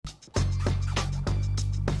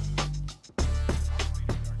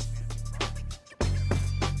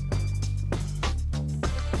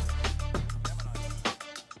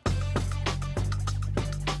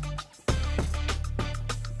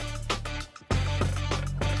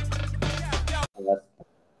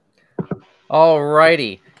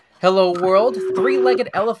Alrighty. Hello world, three-legged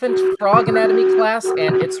elephant, frog anatomy class,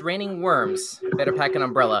 and it's raining worms. Better pack an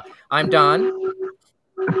umbrella. I'm Don.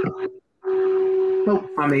 Oh,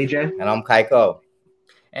 I'm AJ. And I'm Kaiko.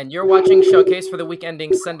 And you're watching Showcase for the week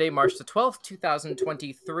ending Sunday, March the 12th,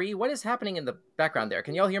 2023. What is happening in the background there?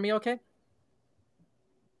 Can you all hear me okay?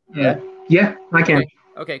 Yeah, I can.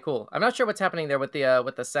 Okay, cool. I'm not sure what's happening there with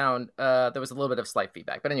the sound. There was a little bit of slight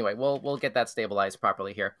feedback, but anyway, we'll get that stabilized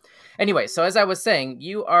properly here. Anyway, so as I was saying,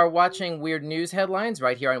 you are watching Weird News Headlines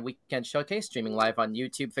right here on Weekend Showcase, streaming live on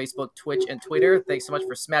YouTube, Facebook, Twitch, and Twitter. Thanks so much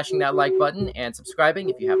for smashing that like button and subscribing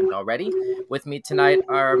if you haven't already. With me tonight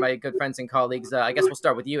are my good friends and colleagues. I guess we'll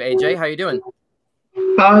start with you, AJ. How you doing?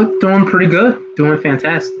 Doing pretty good. Doing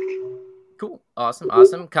fantastic. Cool. Awesome.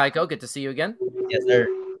 Kaiko, good to see you again. Yes, sir.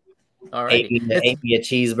 All right. Ate me a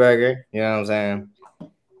cheeseburger. You know what I'm saying?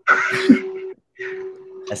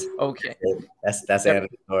 That's okay. That's the end of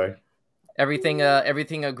the story. Everything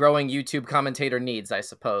a growing YouTube commentator needs, I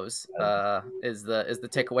suppose, is the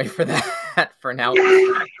takeaway for that for now.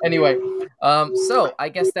 Anyway, so I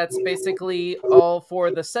guess that's basically all for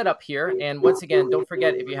the setup here. And once again, don't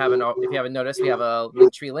forget, if you haven't noticed, we have a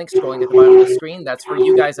Linktree link scrolling at the bottom of the screen. That's for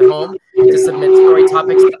you guys at home to submit story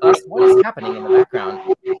topics to us. What is happening in the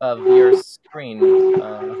background of your screen?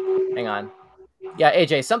 Hang on. Yeah,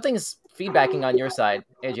 AJ, something's feedbacking on your side.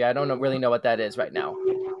 AJ, I don't really know what that is right now.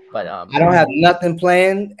 But I don't have nothing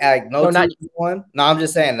planned. Like not one. No, I'm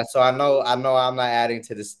just saying. So I know I'm not adding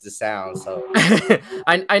to the sound. So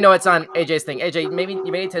I know it's on AJ's thing. AJ, maybe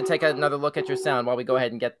you may need to take another look at your sound while we go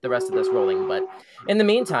ahead and get the rest of this rolling. But in the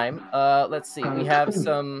meantime, let's see. We have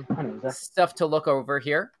some stuff to look over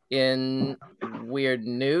here in Weird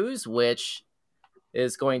News, which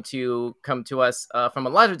is going to come to us from a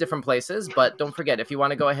lot of different places. But don't forget, if you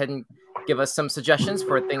want to go ahead and give us some suggestions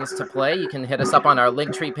for things to play, you can hit us up on our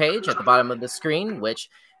Linktree page at the bottom of the screen,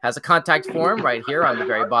 which has a contact form right here on the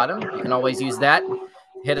very bottom. You can always use that.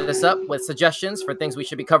 Hit us up with suggestions for things we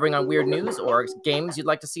should be covering on Weird News or games you'd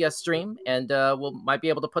like to see us stream, and might be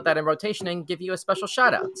able to put that in rotation and give you a special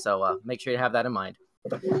shout out. So make sure you have that in mind.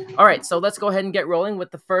 All right, so let's go ahead and get rolling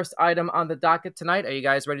with the first item on the docket tonight. Are you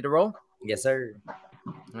guys ready to roll? Yes, sir.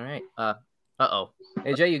 All right. Uh-oh.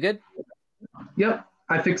 AJ, you good? Yep.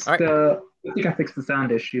 I think I fixed the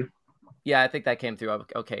sound issue. Yeah, I think that came through.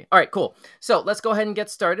 Okay. All right, cool. So let's go ahead and get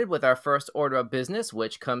started with our first order of business,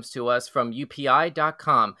 which comes to us from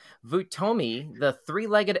UPI.com. Vutomi, the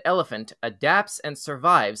three-legged elephant, adapts and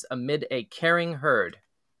survives amid a caring herd.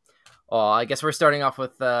 Oh, I guess we're starting off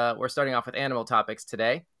with animal topics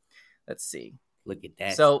today. Let's see. Look at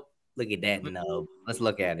that. So look at that. No, let's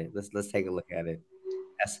look at it. Let's take a look at it.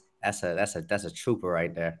 That's a trooper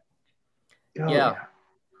right there. Oh, yeah.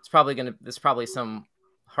 There's probably some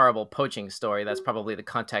horrible poaching story. That's probably the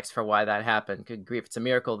context for why that happened. Good grief, it's a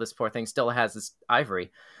miracle this poor thing still has this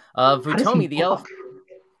ivory. Vutomi the elephant.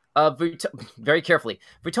 Very carefully.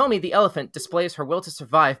 Vutomi the elephant displays her will to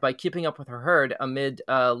survive by keeping up with her herd amid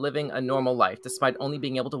living a normal life, despite only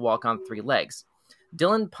being able to walk on 3 legs.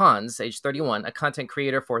 Dylan Pons, age 31, a content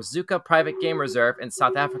creator for Zuka Private Game Reserve in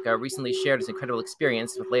South Africa, recently shared his incredible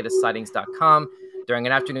experience with latestsightings.com. During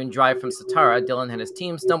an afternoon drive from Satara, Dylan and his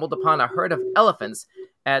team stumbled upon a herd of elephants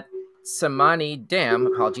at Tsamani Dam,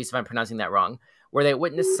 apologies if I'm pronouncing that wrong, where they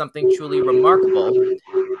witnessed something truly remarkable.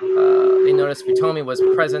 They noticed Vutomi was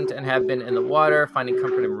present and had been in the water, finding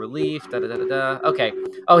comfort and relief. Okay.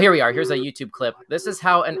 Oh, here we are. Here's a YouTube clip. This is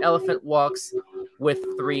how an elephant walks with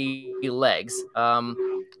 3 legs.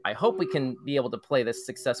 I hope we can be able to play this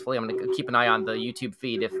successfully. I'm going to keep an eye on the YouTube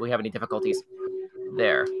feed if we have any difficulties.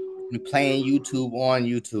 There. We're playing YouTube on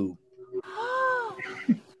YouTube.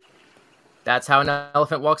 That's how an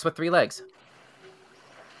elephant walks with 3 legs.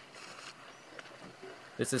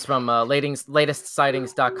 This is from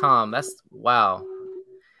latestsightings.com. Wow.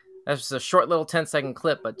 That's just a short little 10-second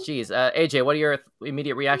clip, but geez. AJ, what are your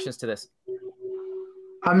immediate reactions to this?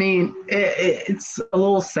 I mean, it's a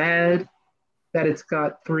little sad that it's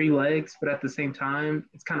got 3 legs, but at the same time,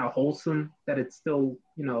 it's kind of wholesome that it's still,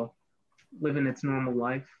 living its normal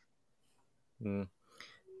life.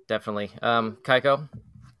 Definitely. Kaiko?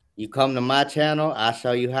 You come to my channel, I'll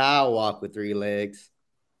show you how I walk with 3 legs.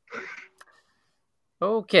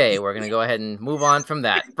 Okay, we're going to go ahead and move on from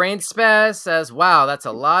that. Brain Spaz says, wow, that's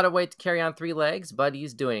a lot of weight to carry on 3 legs, but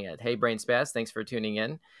he's doing it. Hey, Brain Spaz, thanks for tuning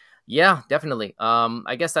in. Yeah, definitely.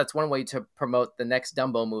 I guess that's one way to promote the next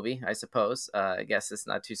Dumbo movie, I suppose. I guess it's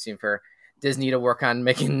not too soon for Disney to work on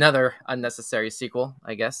making another unnecessary sequel,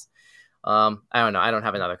 I guess. I don't know. I don't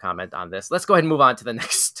have another comment on this. Let's go ahead and move on to the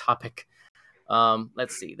next topic.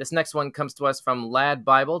 Let's see. This next one comes to us from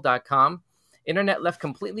ladbible.com. Internet left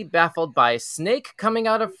completely baffled by a snake coming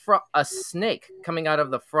out of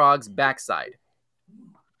the frog's backside.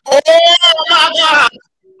 Oh my God!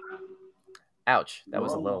 Ouch, that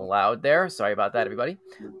was a little loud there. Sorry about that, everybody.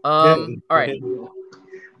 All right.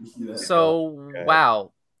 So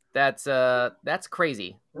wow, that's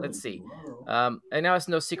crazy. Let's see. And now it's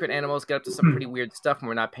no secret animals get up to some pretty weird stuff and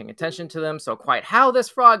we're not paying attention to them. So quite how this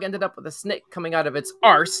frog ended up with a snake coming out of its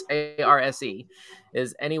arse, A-R-S-E,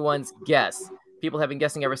 is anyone's guess. People have been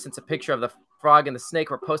guessing ever since a picture of the frog and the snake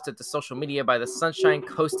were posted to social media by the Sunshine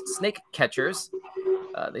Coast snake catchers.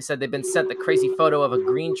 They said they've been sent the crazy photo of a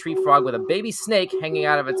green tree frog with a baby snake hanging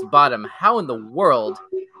out of its bottom. How in the world?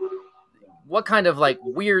 What kind of like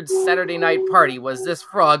weird Saturday night party was this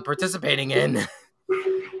frog participating in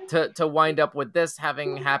to wind up with this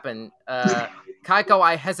having happened? Kaiko,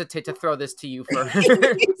 I hesitate to throw this to you first. I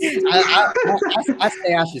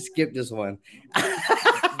say I should skip this one.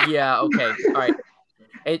 Yeah, okay. All right.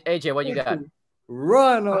 AJ, what you got?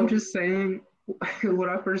 Run. I'm just saying, when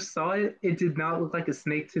I first saw it, it did not look like a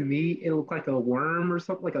snake to me. It looked like a worm or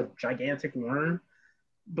something, like a gigantic worm.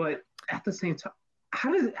 But at the same time,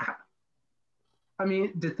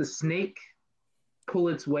 did the snake pull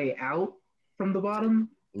its way out from the bottom?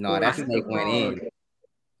 No, that snake went in.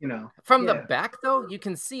 You know, from the back though, you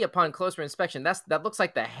can see upon closer inspection that looks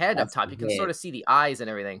like the head up top. You can sort of see the eyes and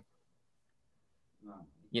everything.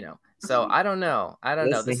 You know, so I don't know.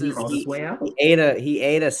 This is he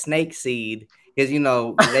ate a snake seed because you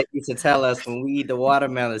know they used to tell us when we eat the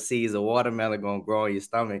watermelon seeds, the watermelon gonna grow in your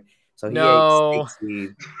stomach. So he ate a snake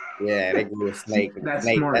seed. Yeah, they grew a snake. That's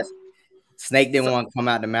smart. Snake didn't want to come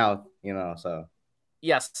out the mouth, you know. So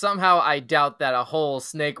yes, somehow I doubt that a whole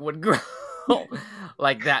snake would grow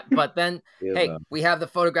like that. But then, hey, we have the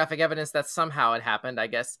photographic evidence that somehow it happened, I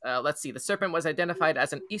guess. Let's see. The serpent was identified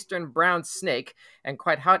as an eastern brown snake, and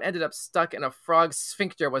quite how it ended up stuck in a frog's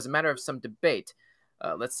sphincter was a matter of some debate.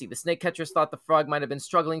 Let's see. The snake catchers thought the frog might have been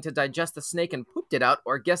struggling to digest the snake and pooped it out,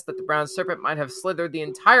 or guessed that the brown serpent might have slithered the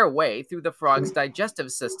entire way through the frog's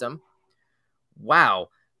digestive system. Wow.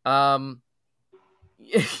 Good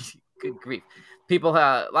grief.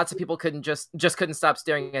 Lots of people couldn't stop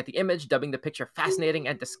staring at the image, dubbing the picture fascinating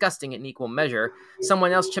and disgusting in equal measure.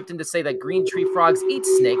 Someone else chipped in to say that green tree frogs eat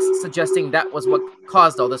snakes, suggesting that was what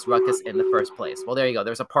caused all this ruckus in the first place. Well, there you go.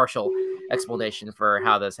 There's a partial explanation for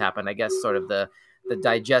how this happened. I guess sort of the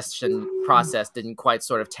digestion process didn't quite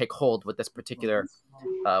sort of take hold with this particular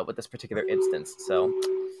instance. So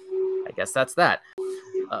I guess that's that.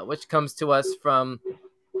 Which comes to us from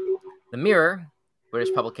The Mirror,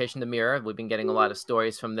 British publication The Mirror. We've been getting a lot of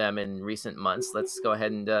stories from them in recent months. Let's go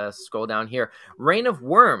ahead and scroll down here. Rain of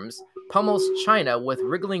worms pummels China with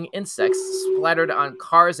wriggling insects splattered on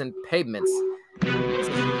cars and pavements.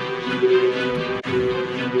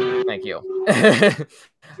 Thank you.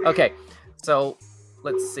 Okay, so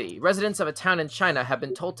let's see. Residents of a town in China have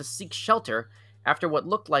been told to seek shelter after what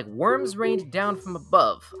looked like worms rained down from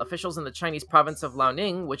above. Officials in the Chinese province of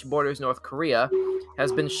Liaoning, which borders North Korea,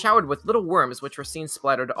 has been showered with little worms which were seen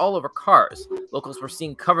splattered all over cars. Locals were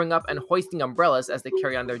seen covering up and hoisting umbrellas as they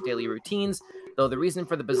carry on their daily routines. Though the reason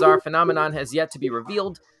for the bizarre phenomenon has yet to be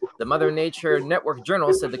revealed, the Mother Nature Network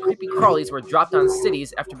Journal said the creepy crawlies were dropped on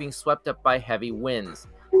cities after being swept up by heavy winds.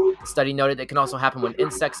 The study noted it can also happen when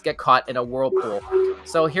insects get caught in a whirlpool.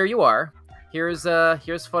 So here you are. Here's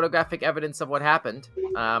photographic evidence of what happened.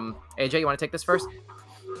 AJ, you want to take this first?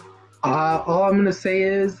 All I'm gonna say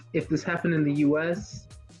is, if this happened in the U.S.,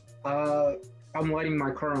 I'm lighting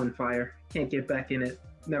my car on fire. Can't get back in it.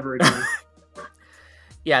 Never again.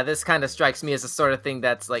 Yeah, this kind of strikes me as the sort of thing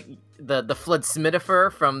that's like the Flood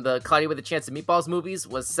Smidifer from the Cloudy with a Chance of Meatballs movies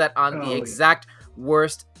was set on the exact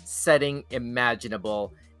worst setting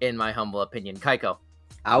imaginable, in my humble opinion. Kaiko?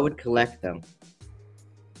 I would collect them.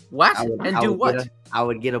 What? Do what? I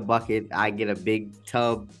would get a bucket. I'd get a big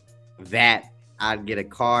tub, vat. I'd get a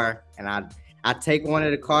car, and I'd take one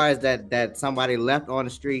of the cars that somebody left on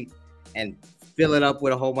the street and fill it up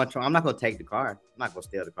with a whole bunch of. I'm not gonna take the car. I'm not gonna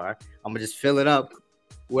steal the car. I'm gonna just fill it up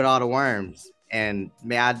with all the worms, and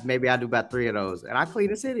maybe I do about 3 of those, and I clean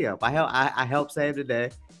the city up. I help save the day.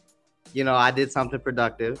 You know, I did something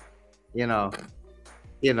productive. I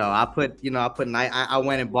went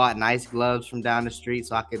and bought nice gloves from down the street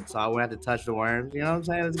so I wouldn't have to touch the worms. You know what I'm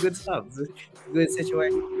saying? It's good stuff. It's a good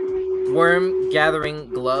situation. Worm gathering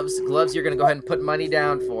gloves you're gonna go ahead and put money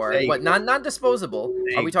down for. What? Not disposable.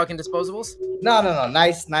 Are we talking disposables? No.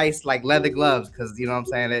 Nice like leather gloves, because you know what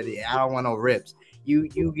I'm saying. I don't want no rips. You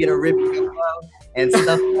get a rip in your glove and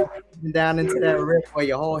stuff down into that rip where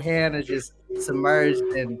your whole hand is just submerged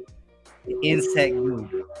in insect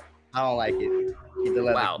glue. I don't like it. Get the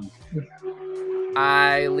leather. Wow.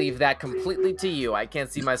 I leave that completely to you. I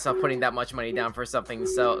can't see myself putting that much money down for something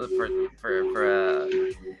for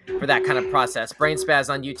that kind of process. Brain spaz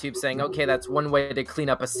on YouTube saying, "Okay, that's one way to clean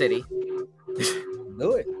up a city."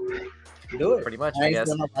 Do it. Do it. Pretty much, I I ain't guess.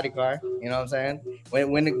 steal nobody's car. You know what I'm saying?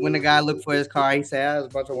 When the guy looked for his car, he said, "There's a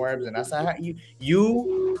bunch of worms," and I said,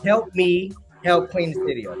 "You help me help clean the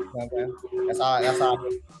city up." You know what I'm saying? That's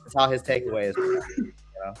how his takeaway is. You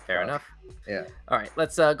know? Fair enough. Yeah. All right,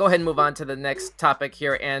 let's go ahead and move on to the next topic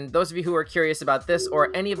here. And those of you who are curious about this or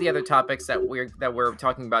any of the other topics that we're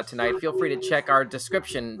talking about tonight, feel free to check our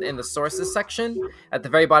description in the sources section at the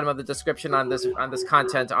very bottom of the description on this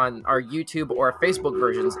content on our YouTube or Facebook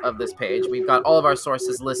versions of this page. We've got all of our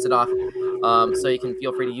sources listed off, so you can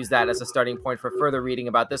feel free to use that as a starting point for further reading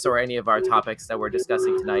about this or any of our topics that we're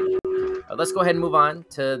discussing tonight. Let's go ahead and move on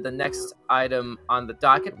to the next item on the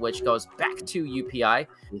docket, which goes back to UPI.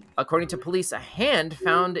 According to police, a hand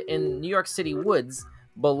found in New York City woods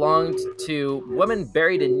belonged to woman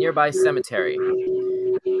buried in nearby cemetery.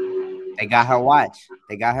 They got her watch.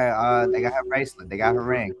 They got her bracelet. They got her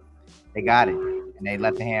ring. They got it, and they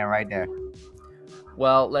left the hand right there.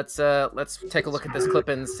 Well, let's take a look at this clip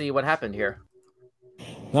and see what happened here.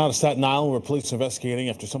 Now to Staten Island, where police are investigating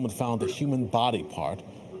after someone found a human body part.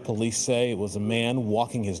 Police say it was a man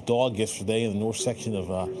walking his dog yesterday in the north section of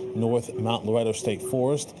North Mount Loretto State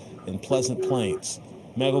Forest in Pleasant Plains.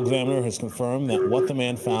 Medical examiner has confirmed that what the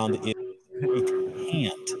man found is a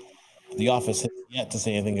hand. The office has yet to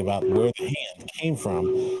say anything about where the hand came from.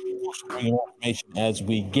 We'll bring more information as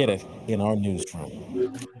we get it in our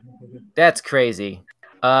newsroom. That's crazy.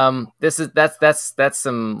 That's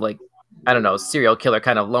some, like, I don't know, serial killer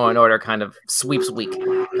kind of Law and Order kind of sweeps week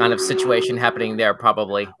kind of situation happening there,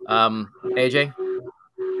 probably. AJ?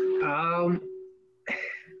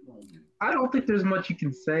 I don't think there's much you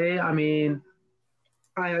can say. I mean,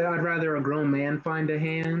 I'd rather a grown man find a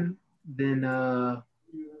hand than a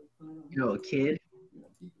kid.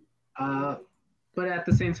 But at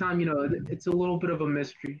the same time, it's a little bit of a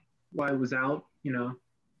mystery why it was out.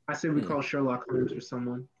 I say we call Sherlock Holmes or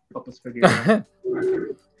someone help us figure it out.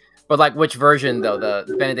 But like which version though,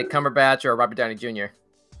 the Benedict Cumberbatch or Robert Downey Jr.?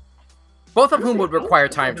 Both of whom would require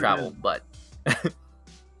time travel, but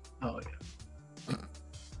oh yeah.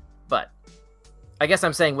 But I guess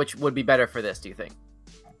I'm saying which would be better for this, do you think?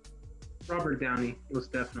 Robert Downey,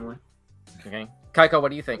 most definitely. Okay. Kaiko, what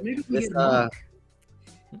do you think?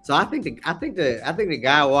 So I think the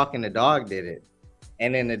guy walking the dog did it.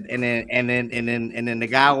 And then the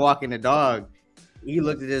guy walking the dog, he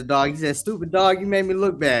looked at his dog. He said, "Stupid dog, you made me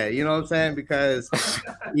look bad." You know what I'm saying? Because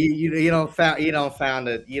you don't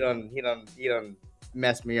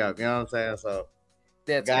mess me up. You know what I'm saying? So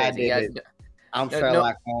that's guy crazy. did it. I'm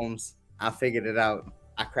Sherlock Holmes. I figured it out.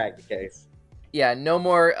 I cracked the case. Yeah, no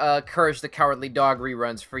more Courage the Cowardly Dog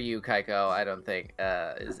reruns for you, Kaiko. I don't think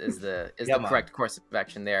is the correct course of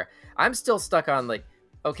action there. I'm still stuck on, like,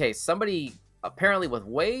 okay, somebody apparently with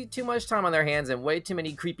way too much time on their hands and way too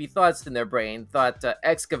many creepy thoughts in their brain thought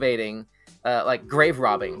excavating, like grave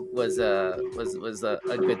robbing, was a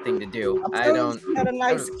good thing to do. She had a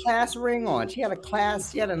nice class ring on. She had a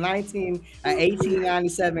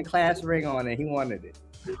 1897 class ring on, and he wanted it.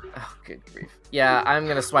 Oh, good grief. Yeah, I'm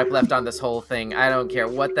gonna swipe left on this whole thing. I don't care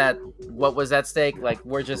what was at stake. Like,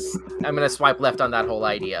 I'm gonna swipe left on that whole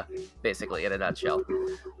idea, basically, in a nutshell.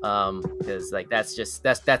 Because like that's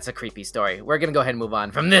a creepy story. We're gonna go ahead and move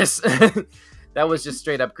on from this. That was just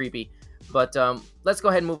straight up creepy. But let's go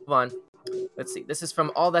ahead and move on. Let's see. This is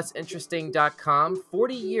from allthat'sinteresting.com.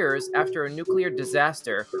 40 years after a nuclear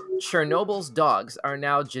disaster, Chernobyl's dogs are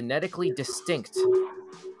now genetically distinct.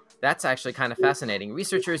 That's actually kind of fascinating.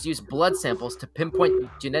 Researchers used blood samples to pinpoint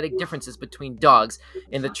genetic differences between dogs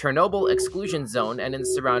in the Chernobyl exclusion zone and in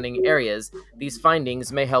surrounding areas. These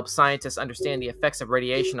findings may help scientists understand the effects of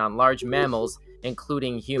radiation on large mammals,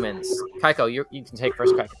 including humans. Kaiko, you can take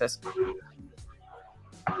first crack at this.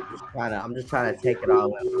 I'm just trying to take it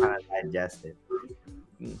all in, trying to digest it.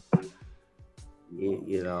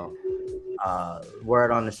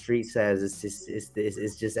 Word on the street says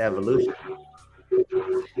it's just evolution.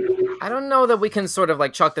 I don't know that we can sort of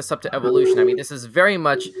like chalk this up to evolution. I mean, this is very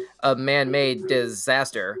much a man-made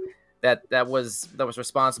disaster that was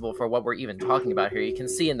responsible for what we're even talking about here. You can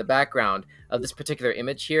see in the background of this particular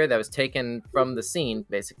image here that was taken from the scene.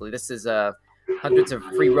 Basically, this is hundreds of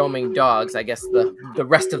free roaming dogs. I guess the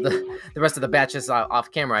rest of the batch is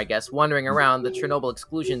off camera. I guess wandering around the Chernobyl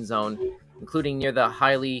exclusion zone, including near the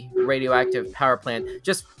highly radioactive power plant.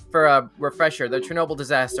 Just for a refresher, the Chernobyl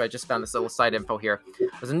disaster, I just found this little side info here,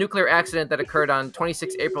 was a nuclear accident that occurred on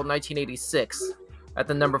 26 April 1986. at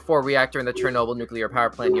the number 4 reactor in the Chernobyl nuclear power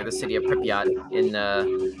plant near the city of Pripyat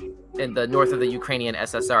in the north of the Ukrainian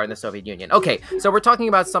SSR in the Soviet Union. Okay, so we're talking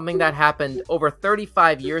about something that happened over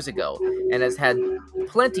 35 years ago and has had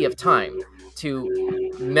plenty of time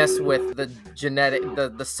to mess with the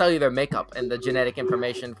the cellular makeup and the genetic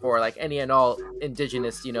information for like any and all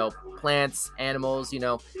indigenous, plants, animals,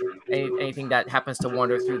 anything that happens to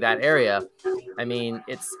wander through that area. I mean,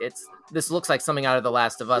 this looks like something out of The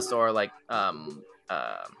Last of Us or like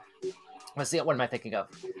let's see, what am I thinking of?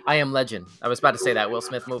 I Am Legend. I was about to say that Will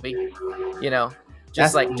Smith movie.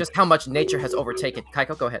 Just how much nature has overtaken.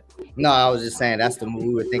 Kaiko, go ahead. No, I was just saying that's the movie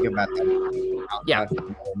we were thinking about. Yeah,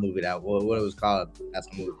 movie that what it was called. That's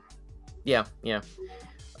the movie. Yeah.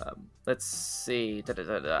 Let's see.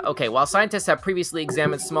 Okay, while scientists have previously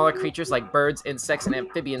examined smaller creatures like birds, insects, and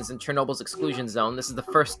amphibians in Chernobyl's exclusion zone, this is the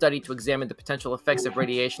first study to examine the potential effects of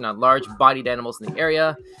radiation on large-bodied animals in the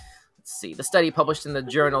area. Let's see. The study, published in the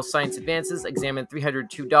journal Science Advances, examined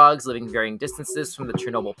 302 dogs living varying distances from the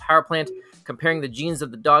Chernobyl power plant, comparing the genes of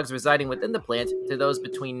the dogs residing within the plant to those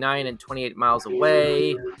between 9 and 28 miles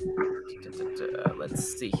away.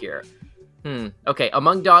 Let's see here. Okay,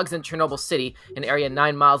 among dogs in Chernobyl City, an area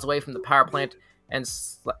 9 miles away from the power plant, and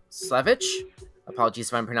Slevich, apologies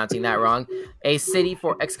if I'm pronouncing that wrong, a city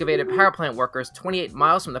for excavated power plant workers 28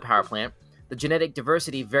 miles from the power plant, the genetic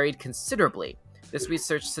diversity varied considerably. This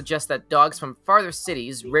research suggests that dogs from farther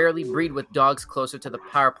cities rarely breed with dogs closer to the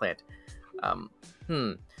power plant.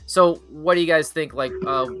 So what do you guys think?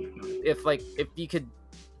 If you could,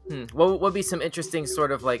 what would be some interesting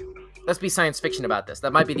sort of like, let's be science fiction about this.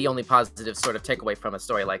 That might be the only positive sort of takeaway from a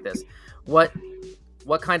story like this. What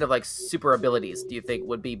kind of like super abilities do you think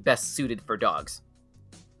would be best suited for dogs?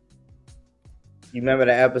 You remember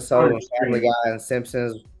the episode when Family Guy and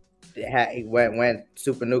Simpsons went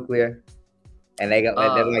super nuclear, and they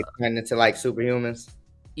like turned into like superhumans?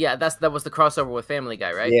 Yeah, that was the crossover with Family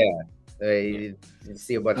Guy, right? Yeah, you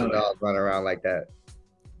see a bunch of dogs running around like that.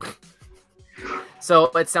 So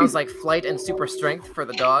it sounds like flight and super strength for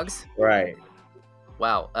the dogs. Right.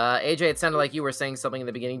 Wow. AJ, it sounded like you were saying something in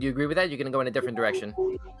the beginning. Do you agree with that? You're going to go in a different direction.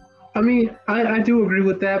 I mean, I do agree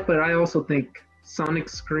with that, but I also think Sonic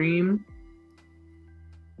Scream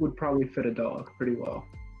would probably fit a dog pretty well.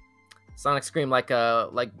 Sonic Scream, like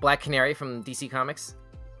Black Canary from DC Comics?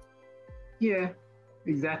 Yeah,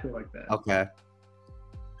 exactly like that.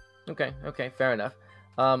 Okay, fair enough.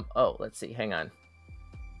 Let's see. Hang on.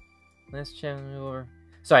 Last channel over.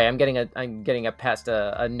 Sorry, I'm getting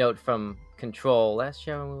a note from Control. Last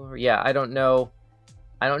channel over. Yeah, I don't know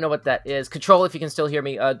what that is. Control, if you can still hear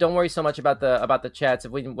me. Don't worry so much about the chats.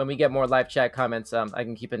 When we get more live chat comments, I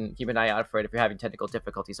can keep an eye out for it if you're having technical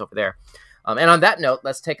difficulties over there. And on that note,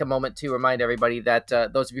 let's take a moment to remind everybody that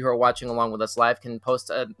those of you who are watching along with us live can post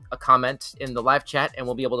a comment in the live chat, and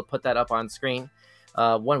we'll be able to put that up on screen,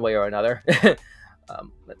 one way or another.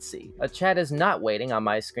 Let's see. A chat is not waiting on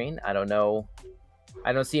my screen. I don't know.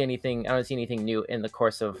 I don't see anything new in the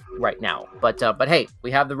course of right now. But hey, we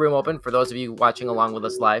have the room open for those of you watching along with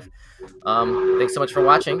us live. Thanks so much for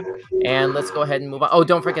watching, and let's go ahead and move on. Oh,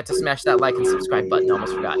 don't forget to smash that like and subscribe button.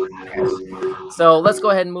 Almost forgot. So let's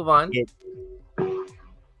go ahead and move on.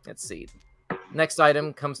 Let's see. Next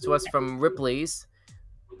item comes to us from Ripley's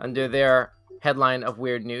under their headline of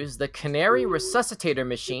weird news: the canary resuscitator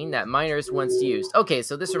machine that miners once used. Okay,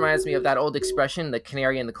 so this reminds me of that old expression, the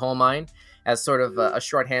canary in the coal mine, as sort of a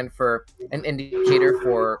shorthand for an indicator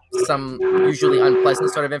for some usually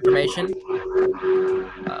unpleasant sort of information.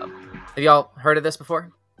 Have y'all heard of this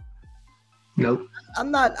before? Nope.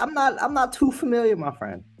 I'm not too familiar, my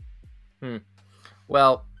friend.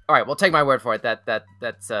 Well, all right, well, take my word for it.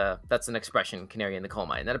 That's an expression, canary in the coal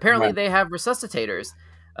mine. And apparently they have resuscitators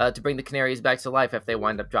to bring the canaries back to life if they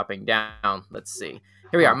wind up dropping down. Let's see.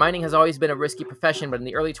 Here we are. Mining has always been a risky profession, but in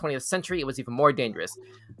the early 20th century, it was even more dangerous.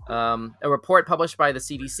 A report published by the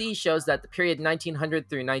CDC shows that the period 1900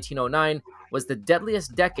 through 1909 was the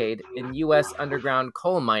deadliest decade in U.S. underground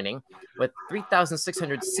coal mining, with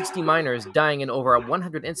 3,660 miners dying in over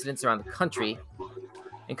 100 incidents around the country.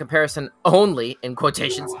 In comparison, only, in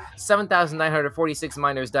quotations, 7,946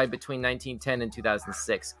 miners died between 1910 and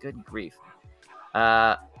 2006. Good grief.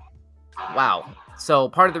 Wow. So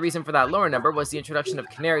part of the reason for that lower number was the introduction of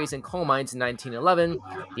canaries in coal mines in 1911.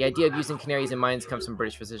 The idea of using canaries in mines comes from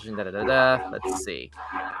British physician. Let's see.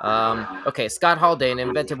 Okay, Scott Haldane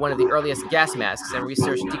invented one of the earliest gas masks and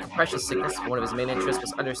researched decompression sickness. One of his main interests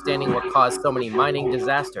was understanding what caused so many mining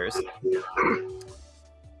disasters.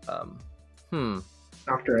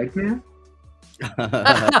 Dr. Eggman?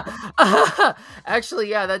 Actually,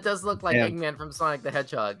 yeah, that does look like Him. Eggman from Sonic the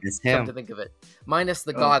Hedgehog. It's Come him. to think of it, minus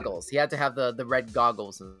the goggles. He had to have the red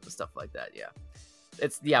goggles and stuff like that.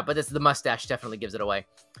 Yeah, but it's the mustache definitely gives it away.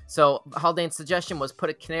 So Haldane's suggestion was put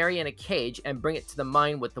a canary in a cage and bring it to the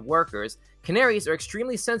mine with the workers. Canaries are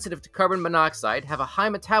extremely sensitive to carbon monoxide, have a high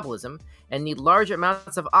metabolism, and need large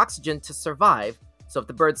amounts of oxygen to survive. So if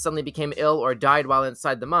the birds suddenly became ill or died while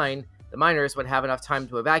inside the mine, the miners would have enough time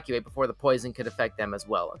to evacuate before the poison could affect them as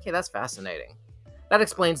well. Okay, that's fascinating. That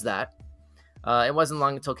explains that. It wasn't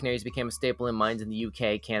long until canaries became a staple in mines in the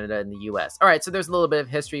UK, Canada, and the US. All right, so there's a little bit of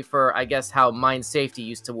history for, I guess, how mine safety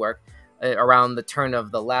used to work around the turn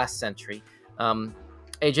of the last century.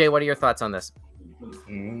 AJ, what are your thoughts on this?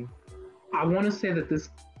 I want to say that this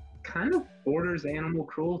kind of borders animal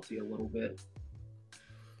cruelty a little bit.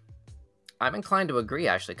 I'm inclined to agree,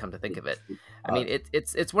 actually, come to think of it. I mean,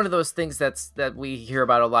 it's one of those things that we hear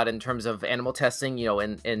about a lot in terms of animal testing, you know,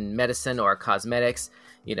 in medicine or cosmetics,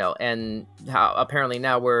 you know, and how apparently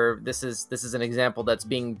now this is an example that's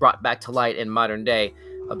being brought back to light in modern day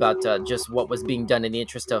about just what was being done in the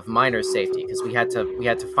interest of miners' safety, because we had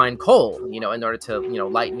to find coal, you know, in order to, you know,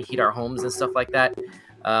 light and heat our homes and stuff like that.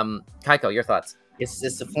 Kaiko, your thoughts? It's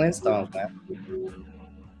the Flintstones, man.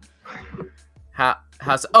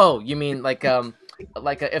 How's oh, you mean like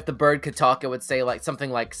if the bird could talk, it would say like something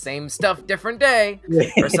like "same stuff, different day"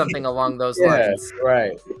 or something along those lines.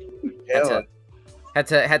 Right. Had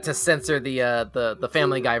to censor the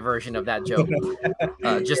Family Guy version of that joke,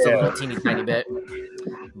 just a little teeny tiny bit.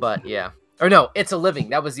 But yeah, or no, It's a Living.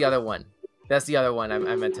 That was the other one. That's the other one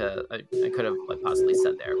I meant to. I could have like possibly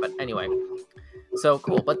said there, but anyway. So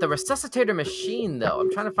cool. But the resuscitator machine, though,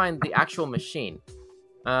 I'm trying to find the actual machine.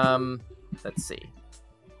 Let's see.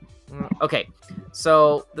 Okay,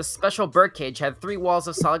 so the special bird cage had 3 walls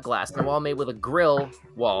of solid glass and a wall made with a grill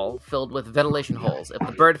wall filled with ventilation holes. If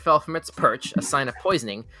the bird fell from its perch, a sign of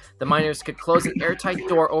poisoning, the miners could close an airtight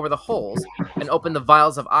door over the holes and open the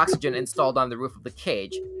vials of oxygen installed on the roof of the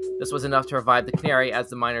cage. This was enough to revive the canary as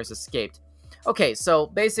the miners escaped. Okay, so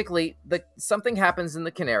basically, something happens in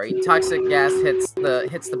the canary. Toxic gas hits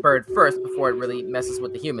the bird first before it really messes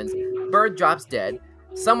with the humans. Bird drops dead.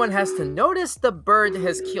 Someone has to notice the bird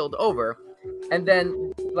has keeled over, and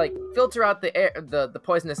then like filter out the air, the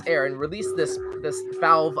poisonous air, and release this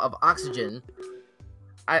valve of oxygen.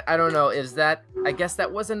 I don't know. I guess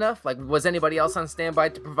that was enough. Like, was anybody else on standby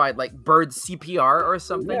to provide like bird CPR or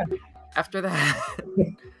something after that?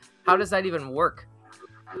 How does that even work?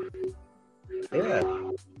 Yeah.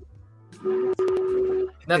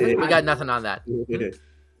 Nothing. We got nothing on that.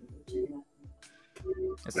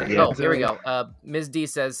 Oh, here we go. Ms. D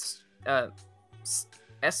says,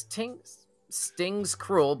 stings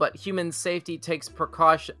cruel, but human safety takes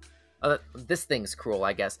precaution. This thing's cruel,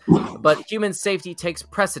 I guess. But human safety takes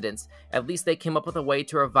precedence. At least they came up with a way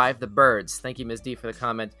to revive the birds. Thank you, Ms. D, for the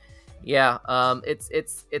comment. Yeah,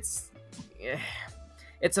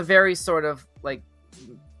 it's a very sort of like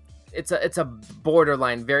it's a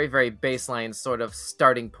borderline, very, very baseline sort of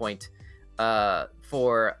starting point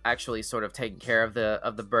for actually sort of taking care of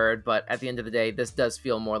the bird. But at the end of the day, this does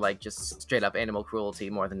feel more like just straight up animal cruelty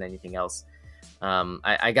more than anything else.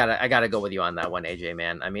 I gotta go with you on that one, AJ,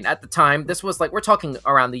 man. I mean, at the time, this was like, we're talking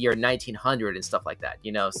around the year 1900 and stuff like that,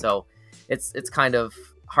 you know, so it's kind of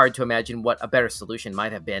hard to imagine what a better solution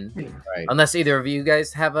might have been, right? Unless either of you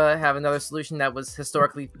guys have another solution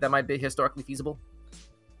that might be historically feasible.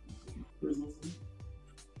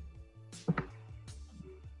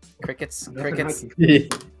 Crickets.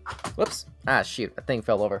 Whoops. Ah, shoot. A thing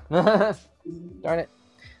fell over. Darn it.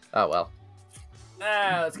 Oh, well.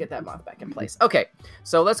 Let's get that moth back in place. Okay,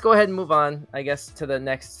 so let's go ahead and move on, I guess, to the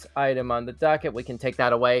next item on the docket. We can take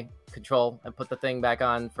that away, control, and put the thing back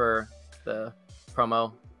on for the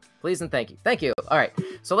promo. Please and thank you. Thank you. All right,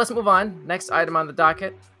 so let's move on. Next item on the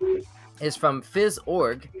docket is from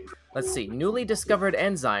Fizz.org. Let's see. Newly discovered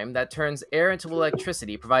enzyme that turns air into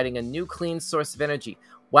electricity, providing a new clean source of energy.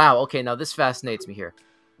 Wow, okay, now this fascinates me here.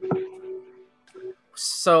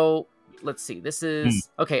 So, let's see. This is...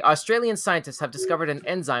 Okay, Australian scientists have discovered an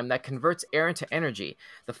enzyme that converts air into energy.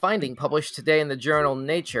 The finding, published today in the journal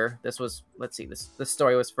Nature... This was... Let's see. This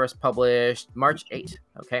story was first published March 8th,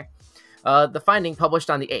 okay? The finding, published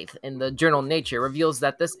on the 8th in the journal Nature, reveals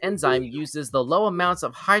that this enzyme uses the low amounts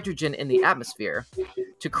of hydrogen in the atmosphere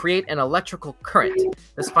to create an electrical current.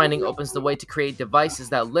 This finding opens the way to create devices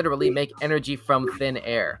that literally make energy from thin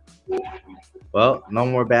air. Well, no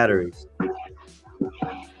more batteries.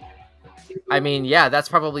 I mean, yeah, that's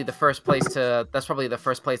probably the first place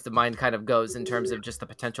the mind kind of goes in terms of just the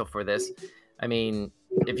potential for this. I mean,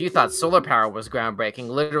 if you thought solar power was groundbreaking,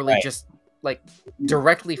 literally just like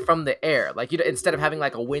directly from the air. Like, you instead of having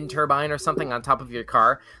like a wind turbine or something on top of your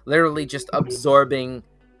car, literally just absorbing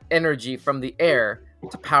energy from the air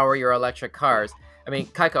to power your electric cars. I mean,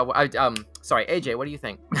 Kaiko, sorry, AJ, what do you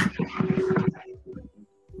think?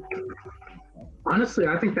 Honestly,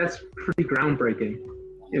 I think that's pretty groundbreaking.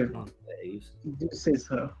 If you do say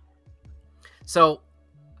so. So,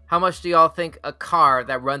 how much do y'all think a car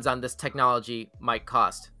that runs on this technology might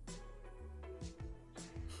cost?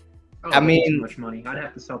 Oh, I mean, too much money. I'd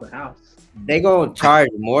have to sell the house. They gonna charge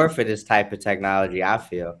more for this type of technology. I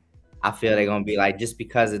feel they're gonna be like, just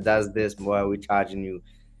because it does this, boy, we charging you.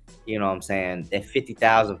 You know what I'm saying? They're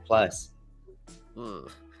 50,000 plus.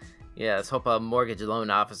 Ugh. Yeah, let's hope a mortgage loan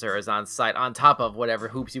officer is on site on top of whatever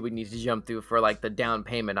hoops you would need to jump through for like the down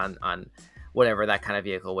payment on whatever that kind of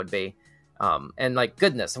vehicle would be. And like,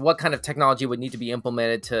 goodness, what kind of technology would need to be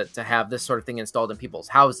implemented to have this sort of thing installed in people's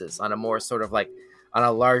houses on a more sort of like on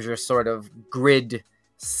a larger sort of grid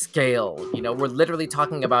scale? You know, we're literally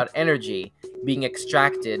talking about energy being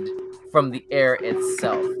extracted from the air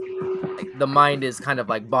itself. Like, the mind is kind of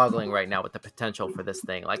like boggling right now with the potential for this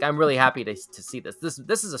thing. Like, I'm really happy to see this.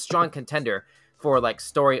 This is a strong contender for like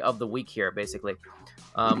story of the week here, basically.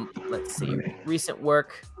 Let's see, recent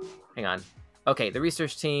work. Hang on. Okay, the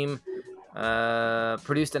research team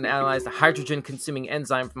produced and analyzed a hydrogen-consuming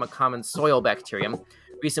enzyme from a common soil bacterium.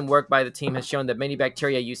 Recent work by the team has shown that many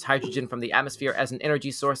bacteria use hydrogen from the atmosphere as an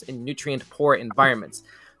energy source in nutrient-poor environments.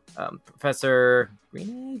 Professor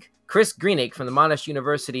Chris Greenacre from the Monash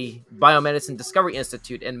University Biomedicine Discovery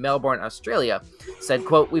Institute in Melbourne, Australia, said,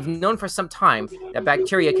 quote, "We've known for some time that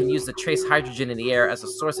bacteria can use the trace hydrogen in the air as a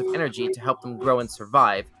source of energy to help them grow and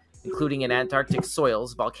survive, including in Antarctic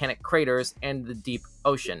soils, volcanic craters, and the deep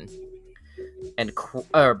ocean."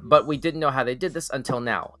 But we didn't know how they did this until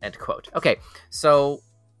now, end quote. Okay, so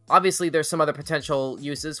obviously there's some other potential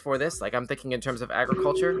uses for this. Like, I'm thinking in terms of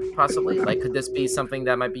agriculture, possibly. Like, could this be something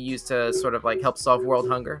that might be used to sort of like help solve world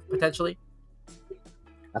hunger, potentially?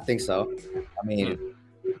 I think so. I mean,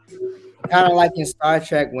 kind of like in Star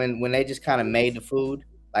Trek when they just kind of made the food.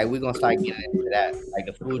 Like, we're gonna start getting into that. Like,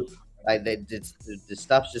 the food, like the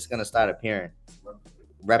stuff's just gonna start appearing.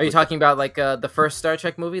 Are you talking about like the first Star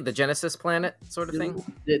Trek movie, the Genesis planet sort of thing?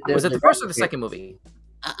 Was it the first or the second movie?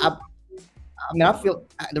 I mean, I feel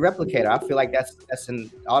the replicator. I feel like that's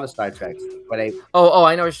in all the Star Treks. Where they oh,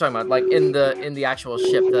 I know what you're talking about. Like in the actual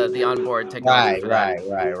ship, the onboard technology.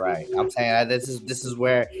 Right. I'm saying this is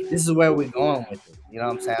where we're going with it. You know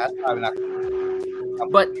what I'm saying? That's probably not.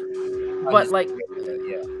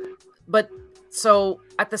 But so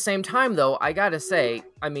at the same time, though, I gotta say,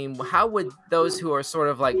 I mean, how would those who are sort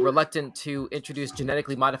of like reluctant to introduce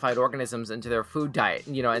genetically modified organisms into their food diet,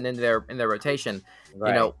 you know, and in their rotation,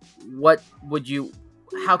 right. You know,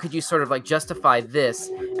 how could you sort of like justify this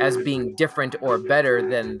as being different or better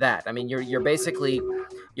than that? I mean, you're basically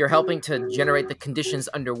helping to generate the conditions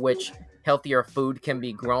under which healthier food can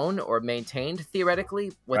be grown or maintained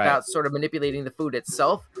theoretically without sort of manipulating the food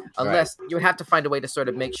itself, unless you would have to find a way to sort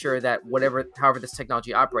of make sure that however this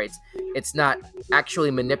technology operates, it's not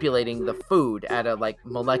actually manipulating the food at a like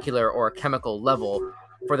molecular or chemical level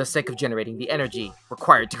for the sake of generating the energy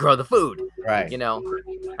required to grow the food. Right. You know,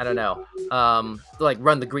 I don't know. Like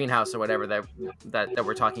run the greenhouse or whatever that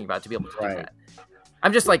we're talking about to be able to do that.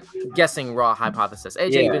 I'm just like guessing raw hypothesis.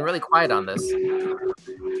 AJ, you've been really quiet on this.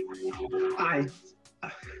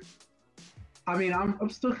 I mean, I'm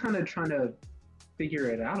still kind of trying to figure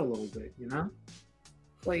it out a little bit, you know?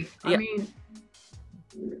 Like, I mean,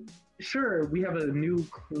 sure, we have a new,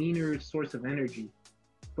 cleaner source of energy,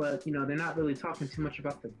 but, you know, they're not really talking too much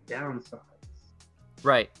about the downsides.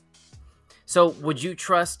 Right. So would you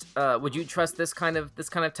trust this kind of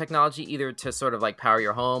technology either to sort of like power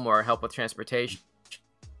your home or help with transportation?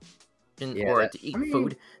 Or to eat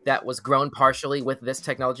food that was grown partially with this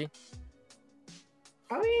technology?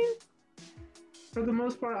 I mean, for the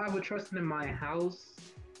most part, I would trust it in my house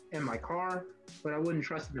and my car, but I wouldn't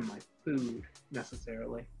trust it in my food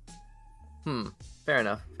necessarily. Fair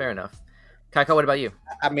enough. Kaiko, what about you?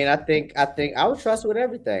 I mean, I think I would trust it with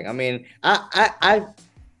everything. I mean, I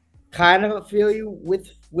kind of feel you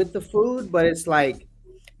with the food, but it's like,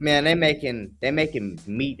 man, they're making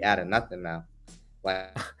meat out of nothing now.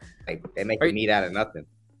 Like they make meat out of nothing.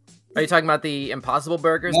 Are you talking about the Impossible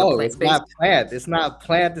Burgers? No, it's not plant. It's not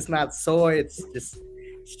plant. It's not soy. It's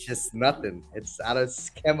just nothing. It's out of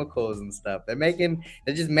chemicals and stuff. They're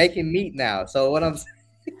just making meat now. So what I'm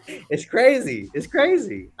saying, it's crazy. It's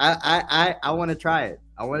crazy. I want to try it.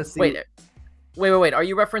 I want to see. Wait. Are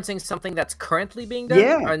you referencing something that's currently being done?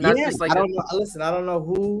 Yeah. Or not just like I don't know. Listen, I don't know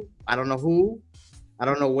who. I don't know who. I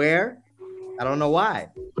don't know where. I don't know why.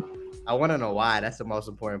 I want to know why. That's the most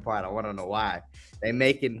important part. I want to know why they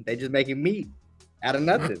just making meat out of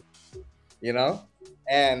nothing, you know.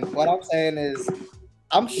 And what I'm saying is,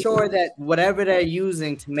 I'm sure that whatever they're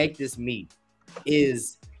using to make this meat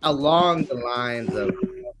is along the lines of,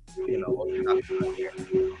 what we're talking about here.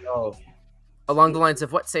 So, Along the lines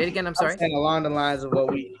of what? Say it again. I'm sorry. Saying along the lines of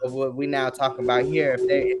what we now talk about here. If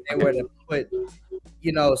they were to put,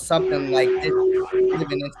 something like this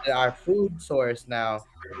living into our food source now,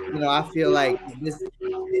 I feel like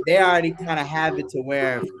they already kind of have it to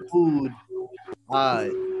where food,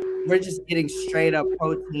 we're just getting straight up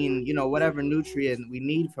protein, whatever nutrient we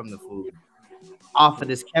need from the food off of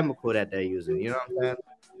this chemical that they're using. You know what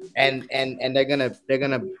I'm saying? And they're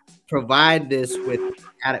gonna provide this with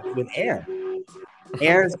air.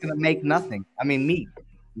 Air is gonna make nothing. I mean, meat,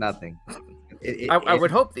 nothing. I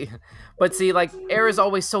would hope but see, like, air is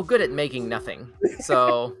always so good at making nothing.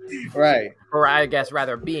 So right, or I guess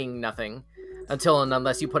rather being nothing until and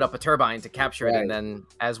unless you put up a turbine to capture it, right. and then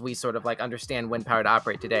as we sort of like understand wind power to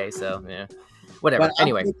operate today. So yeah, whatever. But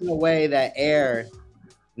anyway, I'm taking away that air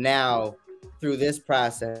now through this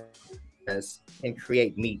process can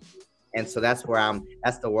create meat, and so that's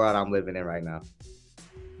the world I'm living in right now.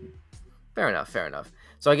 Fair enough.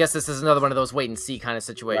 So I guess this is another one of those wait and see kind of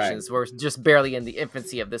situations. Right. We're just barely in the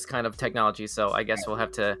infancy of this kind of technology. So I guess we'll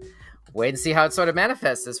have to wait and see how it sort of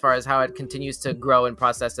manifests as far as how it continues to grow and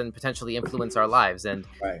process and potentially influence our lives. And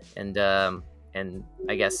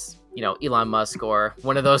I guess, Elon Musk or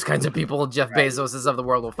one of those kinds of people, Jeff Bezos of the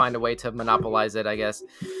world, will find a way to monopolize it, I guess.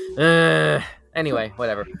 Anyway,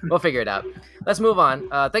 whatever. We'll figure it out. Let's move on.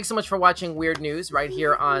 Thanks so much for watching Weird News right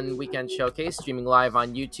here on Weekend Showcase, streaming live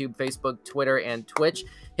on YouTube, Facebook, Twitter, and Twitch.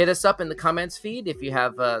 Hit us up in the comments feed if you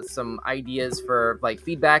have some ideas for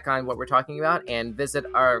feedback on what we're talking about, and visit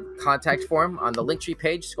our contact form on the Linktree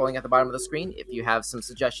page scrolling at the bottom of the screen if you have some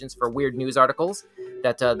suggestions for weird news articles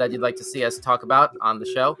that you'd like to see us talk about on the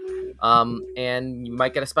show. And you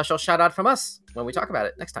might get a special shout out from us when we talk about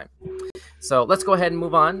it next time. So let's go ahead and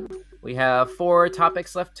move on. We have 4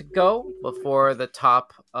 topics left to go before the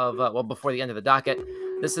before the end of the docket.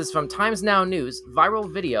 This is from Times Now News.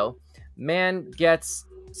 Viral video: man gets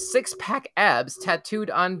 6-pack abs tattooed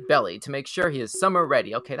on belly to make sure he is summer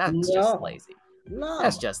ready. Okay, that's just lazy. No,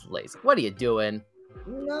 that's just lazy. What are you doing?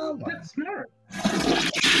 No, that's smart.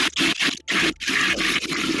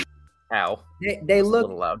 Ow. They look a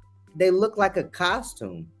little loud. They look like a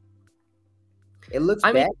costume. It looks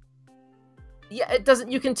bad. Yeah, it doesn't.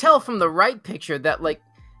 You can tell from the right picture that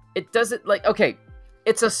it doesn't okay.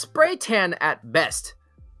 It's a spray tan at best.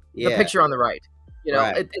 Yeah. The picture on the right,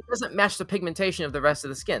 it doesn't match the pigmentation of the rest of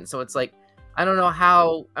the skin. So it's I don't know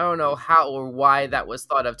how or why that was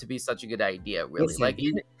thought of to be such a good idea. Really,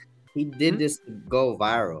 listen, he did this to go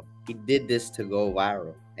viral. He did this to go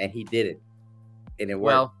viral, and he did it, and it worked.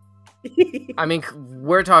 Well, I mean,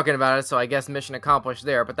 we're talking about it, so I guess mission accomplished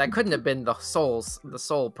there. But that couldn't have been the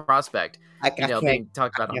sole prospect. Being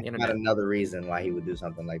talked about on the internet. Not another reason why he would do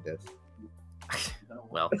something like this.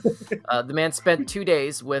 Well, the man spent 2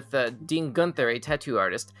 days with Dean Gunther, a tattoo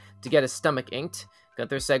artist, to get his stomach inked.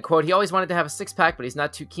 Gunther said, quote, he always wanted to have a 6-pack, but he's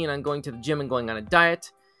not too keen on going to the gym and going on a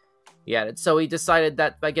diet. He added, so he decided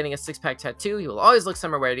that by getting a 6-pack tattoo, he will always look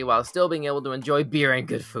summer ready while still being able to enjoy beer and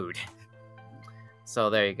good food. So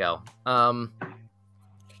there you go.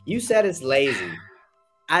 You said it's lazy.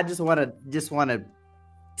 I just want to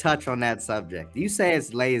touch on that subject. You say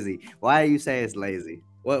it's lazy. Why do you say it's lazy?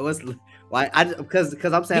 Why?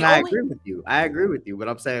 Because I'm saying I agree with you. I agree with you, but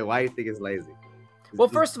I'm saying why do you think it's lazy? Well,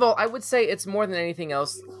 first of all, I would say it's more than anything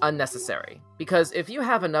else unnecessary. Because if you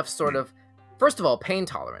have enough sort of, first of all, pain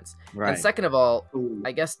tolerance, and second of all,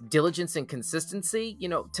 I guess diligence and consistency,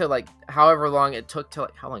 to however long it took to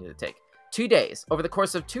how long did it take? 2 days. Over the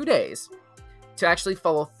course of 2 days to actually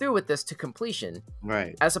follow through with this to completion.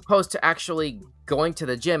 Right. As opposed to actually going to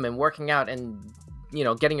the gym and working out and,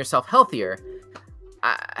 getting yourself healthier.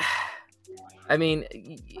 I mean,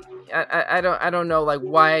 I don't know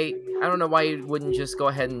why you wouldn't just go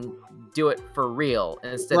ahead and do it for real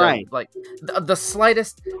instead of the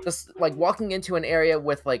slightest walking into an area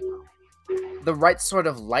with the right sort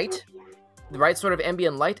of light, the right sort of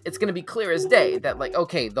ambient light. It's going to be clear as day that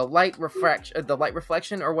okay, the light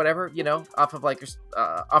reflection or whatever, off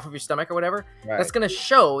of your stomach or whatever, that's going to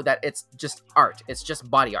show that it's just art. It's just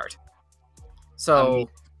body art. So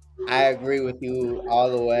I agree with you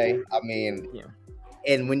all the way. I mean,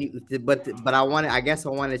 and when you, but I guess I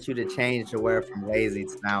wanted you to change the word from lazy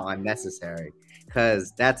to now unnecessary,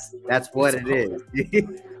 because that's what it is.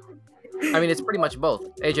 I mean, it's pretty much both.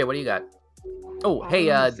 AJ, what do you got? Oh, hey,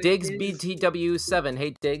 Diggs BTW7.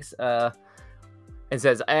 Hey, Diggs. and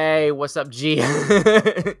says, "Hey, what's up, G?"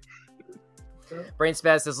 Brain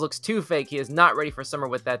Spaz says, "Looks too fake. He is not ready for summer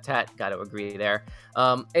with that tat." Got to agree there.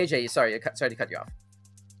 AJ, sorry to cut you off.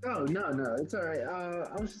 Oh no, it's all right.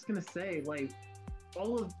 I was just gonna say, like,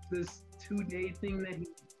 all of this 2-day thing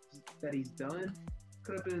that he's done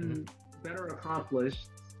could have been better accomplished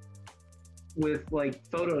with like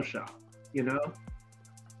Photoshop. You know,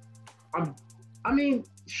 I mean,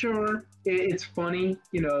 sure, it's funny.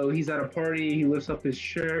 You know, he's at a party, he lifts up his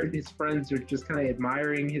shirt, his friends are just kind of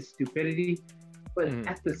admiring his stupidity. But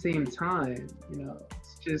at the same time, you know,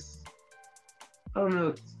 it's just, I don't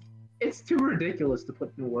know, it's too ridiculous to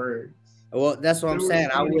put in words. Well, that's what I'm saying.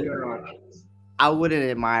 I wouldn't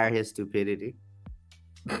admire his stupidity.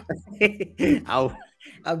 I'd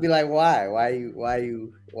be like, why? Why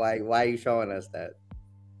are you showing us that?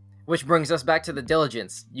 Which brings us back to the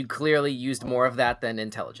diligence. You clearly used more of that than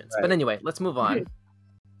intelligence. Right. But anyway, let's move on.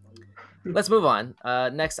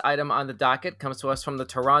 Next item on the docket comes to us from the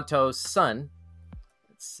Toronto Sun.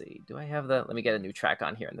 Let's see. Do I have the... Let me get a new track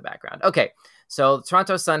on here in the background. Okay. So the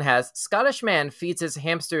Toronto Sun has Scottish man feeds his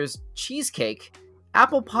hamsters cheesecake,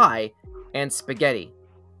 apple pie, and spaghetti.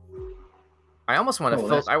 I almost want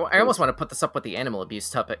to I almost want to put this up with the animal abuse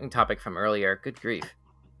topic from earlier. Good grief.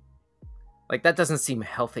 Like, that doesn't seem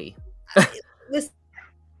healthy. Listen,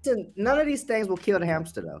 none of these things will kill the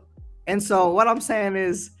hamster, though. And so what I'm saying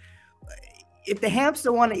is, if the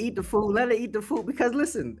hamster want to eat the food, let it eat the food. Because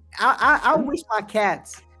listen, I wish my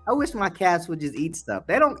cats would just eat stuff.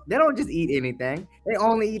 They don't just eat anything. They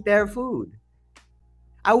only eat their food.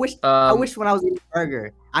 I wish when I was eating a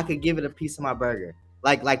burger, I could give it a piece of my burger.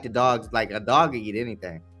 Like the dogs, like a dog would eat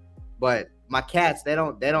anything. But my cats, they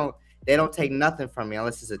don't take nothing from me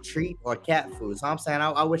unless it's a treat or cat food. So I'm saying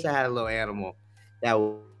I wish I had a little animal that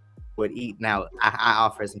would eat. Now I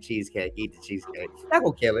offer some cheesecake, eat the cheesecake. That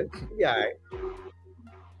will kill it. Yeah.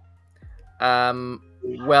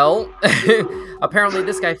 Well, apparently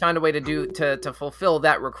this guy found a way to fulfill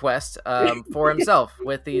that request for himself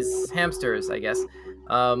with these hamsters, I guess.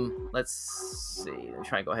 Let's see. I'm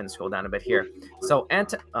trying to go ahead and scroll down a bit here. So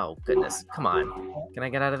oh goodness, come on. Can I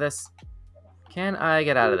get out of this? Can I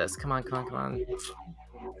get out of this? Come on.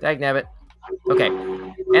 Dagnabbit. Okay.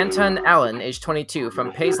 Anton Allen, age 22,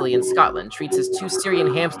 from Paisley in Scotland, treats his 2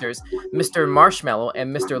 Syrian hamsters, Mr. Marshmallow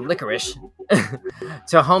and Mr. Licorice,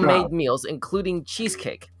 to homemade meals, including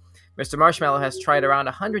cheesecake. Mr. Marshmallow has tried around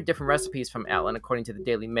 100 different recipes from Allen, according to the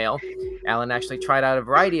Daily Mail. Allen actually tried out a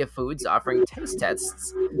variety of foods, offering taste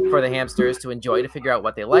tests for the hamsters to enjoy to figure out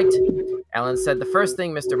what they liked. Allen said the first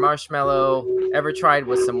thing Mr. Marshmallow ever tried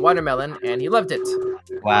was some watermelon, and he loved it.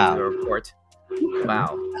 Wow. The report.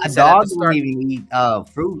 Wow. A dog don't even eat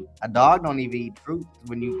fruit. A dog don't even eat fruit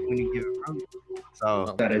when you give it fruit. So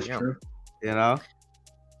well, that is true. You know?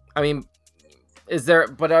 I mean,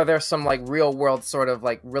 are there some like real world sort of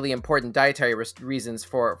like really important dietary reasons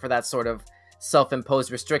for that sort of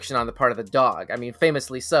self-imposed restriction on the part of the dog? I mean,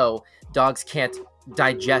 famously so, dogs can't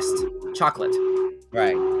digest chocolate.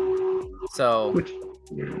 Right. So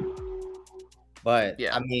but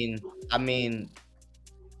yeah. I mean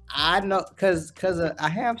I know because a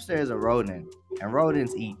hamster is a rodent, and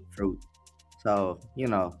rodents eat fruit. So, you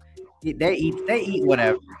know, they eat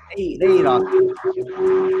whatever. They eat all.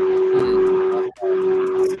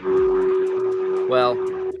 Well,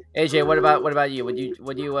 AJ, what about you? Would you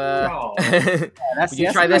would you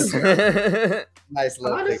try this? Nice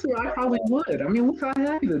little honestly, I probably would. I mean, look how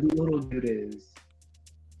happy the little dude is.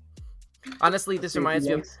 Honestly, this reminds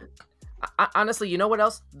me of... Honestly, you know what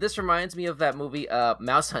else? This reminds me of that movie,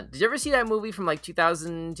 Mouse Hunt. Did you ever see that movie from like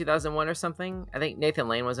 2000, 2001 or something? I think Nathan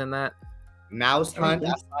Lane was in that. Mouse Hunt?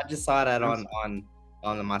 I just saw that on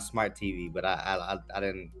my smart TV, but I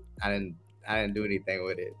didn't do anything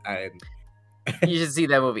with it. You should see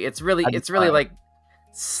that movie. It's really like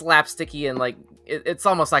slapsticky and like it's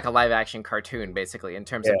almost like a live action cartoon basically in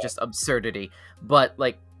terms of just absurdity. But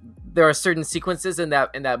like there are certain sequences in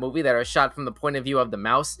that movie that are shot from the point of view of the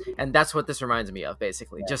mouse, and that's what this reminds me of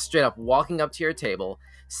basically. Just straight up walking up to your table,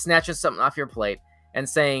 snatching something off your plate, and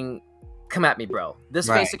saying, "Come at me, bro." This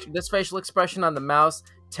facial expression on the mouse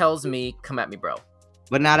tells me, "Come at me, bro."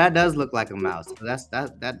 But now that does look like a mouse.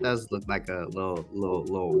 That does look like a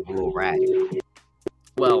little rat.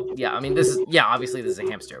 Well, yeah, I mean, obviously this is a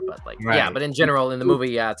hamster, but like, but in general, in the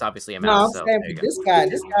movie, it's obviously a mouse. No, I'm saying this guy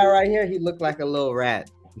right here, he looked like a little rat.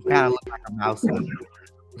 He kind of looked like a mouse.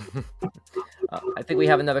 I think we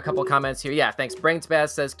have another couple comments here. Yeah, thanks.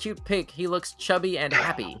 Brainspaz says, "Cute pig. He looks chubby and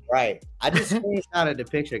happy." Right. I just screenshotted the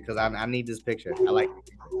picture because I need this picture. I like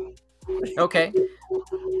it. Okay.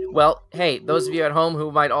 Well, hey, those of you at home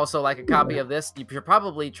who might also like a copy of this, you should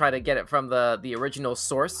probably try to get it from the original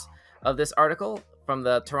source of this article from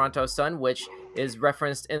the Toronto Sun, which is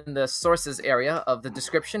referenced in the sources area of the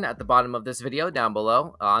description at the bottom of this video down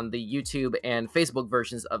below on the YouTube and Facebook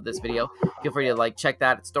versions of this video. Feel free to like check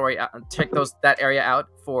that story out, check that area out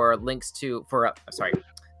for links to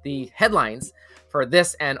the headlines for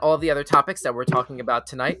this and all the other topics that we're talking about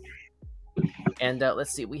tonight. And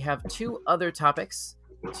let's see, we have 2 other topics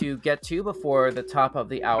to get to before the top of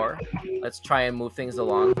the hour. Let's try and move things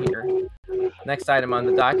along here. Next item on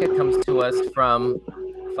the docket comes to us from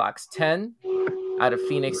Fox 10 out of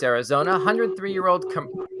Phoenix, Arizona. 103-year-old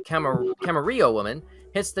Camarillo woman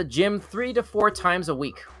hits the gym 3 to 4 times a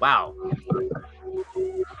week. Wow.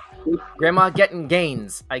 Grandma getting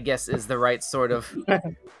gains, I guess, is the right sort of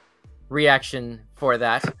reaction for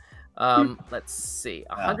that. Let's see.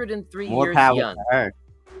 103 more years power young. To her.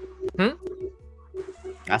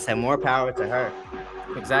 I said more power to her.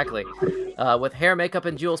 Exactly. With hair, makeup,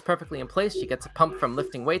 and jewels perfectly in place, she gets a pump from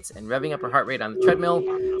lifting weights and revving up her heart rate on the treadmill.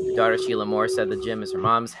 Her daughter, Sheila Moore, said the gym is her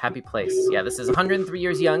mom's happy place. Yeah, this is 103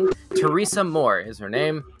 years young. Teresa Moore is her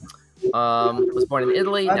name. Was born in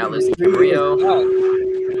Italy, now lives in Camarillo.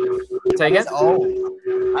 Say again? Old.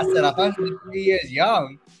 I said 103 years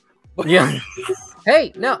young. Yeah.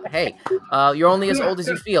 Hey, you're only as old as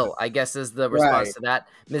you feel, I guess is the response to that.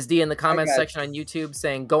 Ms. D in the comments section on YouTube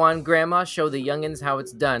saying, go on, Grandma, show the youngins how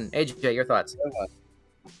it's done. AJ, your thoughts?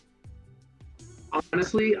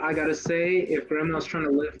 Honestly, I gotta say, if Grandma's trying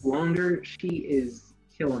to live longer, she is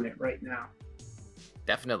killing it right now.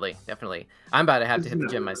 Definitely. I'm about to have to hit the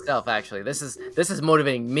gym myself, actually. This is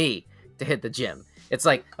motivating me to hit the gym. It's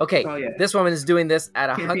like, okay, this woman is doing this at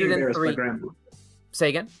 103. Say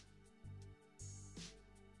again?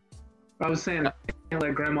 I was saying, I can't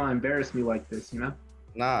let Grandma embarrass me like this, you know?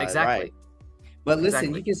 Nah, exactly. Right. But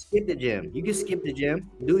listen, you can skip the gym. You can skip the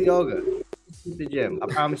gym. Do yoga. Skip the gym. I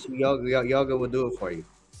promise you, yoga will do it for you.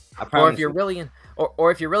 I promise. Or if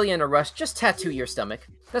you're really in a rush, just tattoo your stomach.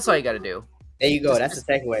 That's all you got to do. There you go. That's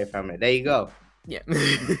the takeaway from it. There you go. Yeah.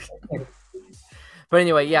 But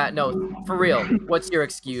anyway, yeah, no, for real. What's your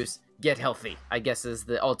excuse? Get healthy, I guess, is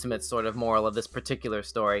the ultimate sort of moral of this particular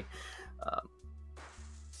story.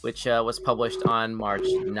 Which was published on March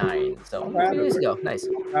 9. So, a few days ago. Nice.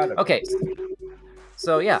 Okay.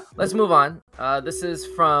 So, yeah, let's move on. This is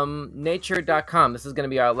from nature.com. This is going to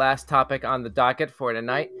be our last topic on the docket for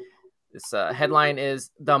tonight. This headline is,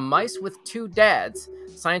 The Mice with Two Dads.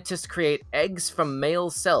 Scientists create eggs from male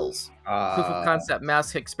cells. Proof of concept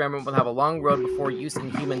mouse experiment will have a long road before use in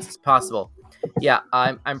humans is possible. Yeah,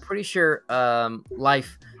 I'm pretty sure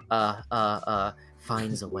life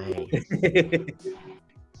finds a way.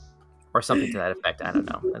 Or something to that effect. I don't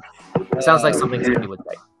know. It sounds like something somebody would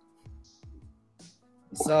say.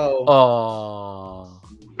 So,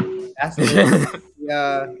 that's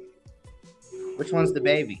which one's the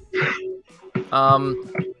baby?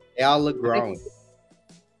 They all look grown.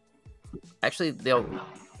 Actually,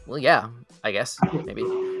 yeah, I guess maybe.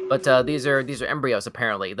 But these are embryos,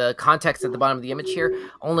 apparently. The context at the bottom of the image here,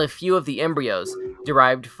 only a few of the embryos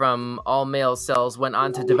derived from all male cells went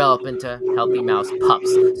on to develop into healthy mouse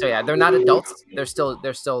pups. So yeah, they're not adults. They're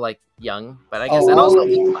still like young, but I guess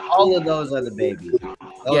all of those are the babies.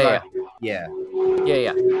 Yeah.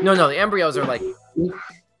 No, the embryos are like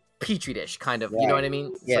petri dish kind of, you know what I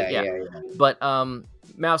mean? Yeah. But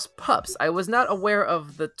mouse pups, I was not aware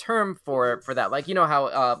of the term for that. Like, you know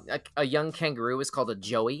how a young kangaroo is called a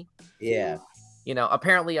joey? Yeah. You know,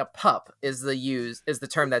 apparently a pup is the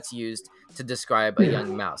term that's used to describe a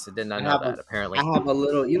young mouse. I did not know that. Apparently, I have a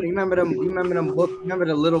little. You remember them? You remember them books? Remember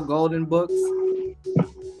the little golden books? You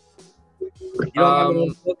don't remember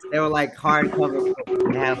those books? They were like hardcover books.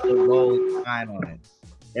 They have the gold sign on it.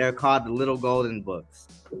 They're called the Little Golden Books.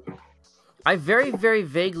 I very, very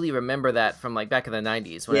vaguely remember that from like back in the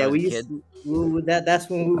 90s when I was a kid. That's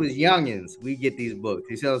when we was youngins. We get these books.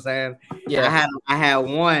 You see what I'm saying? Yeah. I had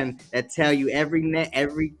one that tell you every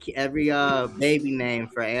baby name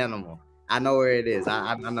for animal. I know where it is.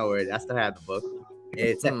 I know where it is. I still have the book.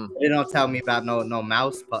 It don't tell me about no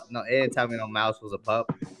mouse. No, it didn't tell me no mouse was a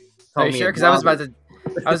pup. Are you sure? Because I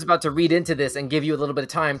was about to read into this and give you a little bit of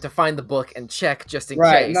time to find the book and check just in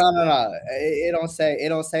case. No. It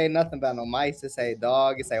don't say nothing about no mice. It say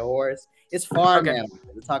dog. It say horse. It's farm animals.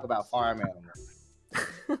 We talk about farm animals.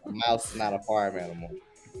 A mouse is not a farm animal.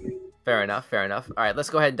 Fair enough. All right, let's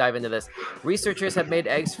go ahead and dive into this. Researchers have made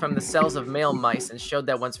eggs from the cells of male mice and showed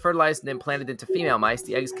that once fertilized and implanted into female mice,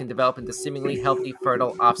 the eggs can develop into seemingly healthy,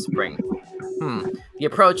 fertile offspring. The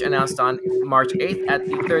approach, announced on March 8th at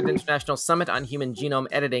the Third International Summit on Human Genome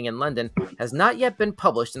Editing in London, has not yet been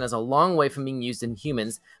published and is a long way from being used in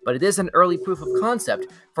humans, but it is an early proof of concept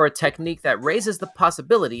for a technique that raises the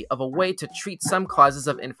possibility of a way to treat some causes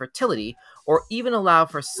of infertility or even allow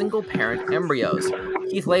for single-parent embryos.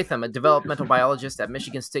 Keith Latham, a developmental biologist at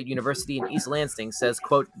Michigan State University in East Lansing, says,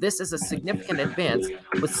 quote, "This is a significant advance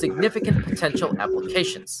with significant potential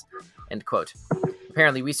applications," end quote.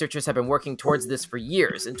 Apparently, researchers have been working towards this for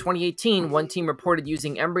years. In 2018, one team reported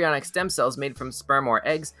using embryonic stem cells made from sperm or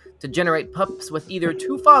eggs to generate pups with either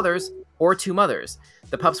two fathers or two mothers.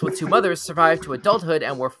 The pups with two mothers survived to adulthood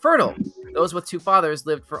and were fertile. Those with two fathers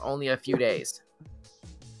lived for only a few days.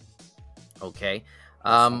 Okay.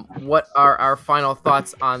 What are our final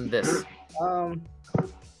thoughts on this?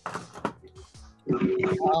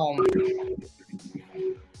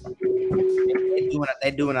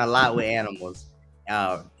 They're doing a lot with animals.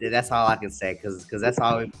 That's all I can say, because that's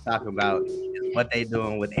all we're talking about is what they're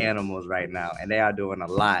doing with animals right now, and they are doing a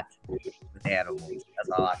lot with animals. That's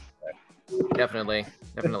all I can say. Definitely.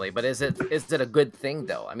 But is it a good thing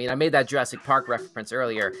though? I mean, I made that Jurassic Park reference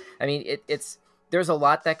earlier. I mean, there's a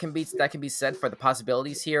lot that can be said for the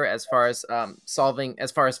possibilities here as far as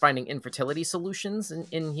finding infertility solutions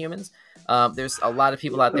in humans. There's a lot of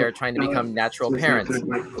people out there trying to become natural parents.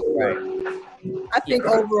 Right. I think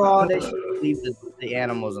overall they should leave the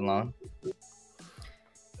animals alone.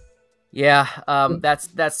 Yeah,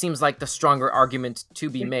 that seems like the stronger argument to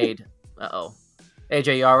be made. Uh-oh.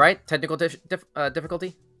 AJ, you all right? Technical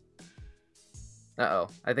difficulty? Uh-oh.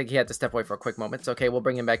 I think he had to step away for a quick moment. It's okay. We'll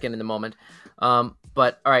bring him back in a moment.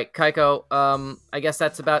 But all right, Kaiko, I guess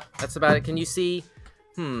that's about it. Can you see?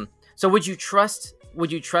 So would you trust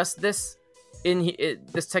this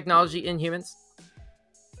this technology in humans?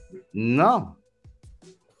 No.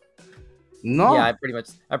 Yeah, I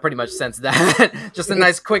pretty much sense that. Just a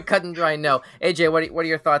nice, quick, cut and dry no. AJ, what are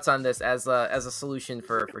your thoughts on this as a solution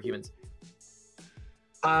for humans?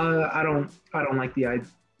 I don't like the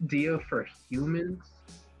idea for humans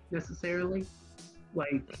necessarily.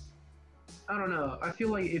 Like, I don't know. I feel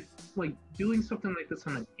like if doing something like this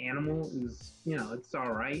on an animal is, it's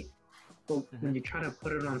all right. But when you try to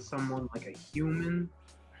put it on someone like a human,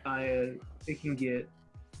 it can get.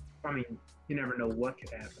 I mean, you never know what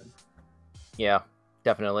could happen. Yeah,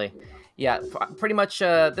 definitely. Yeah, pretty much.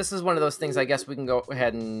 This is one of those things. I guess we can go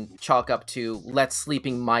ahead and chalk up to "let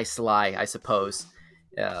sleeping mice lie." I suppose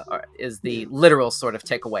is the literal sort of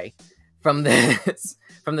takeaway from this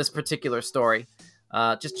particular story.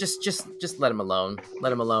 Just let them alone.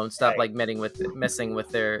 Let them alone. Stop messing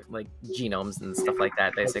with their genomes and stuff like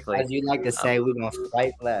that. Basically, as you like to say, we're gonna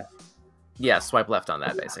swipe left. Yeah, swipe left on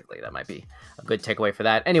that, basically. That might be a good takeaway for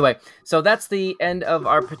that. Anyway, so that's the end of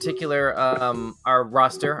our particular,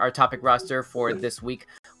 our topic roster for this week.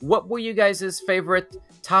 What were you guys' favorite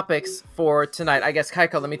topics for tonight? I guess,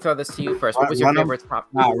 Kaiko, let me throw this to you first. What was your favorite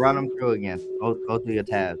topic? No, run them through again. Go through your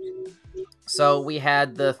tabs. So we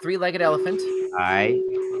had the three-legged elephant. All right.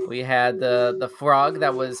 We had the frog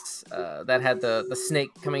that was that had the snake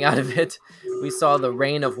coming out of it. We saw the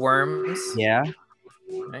rain of worms. Yeah.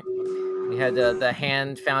 Right. We had the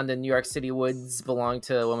hand found in New York City woods belonged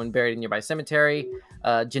to a woman buried in a nearby cemetery.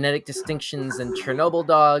 Genetic distinctions in Chernobyl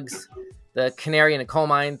dogs. The canary in a coal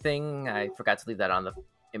mine thing. I forgot to leave that on the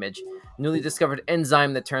image. Newly discovered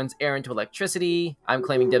enzyme that turns air into electricity. I'm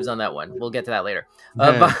claiming dibs on that one. We'll get to that later.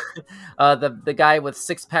 The guy with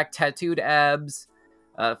six-pack tattooed abs.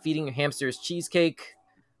 Feeding hamsters cheesecake.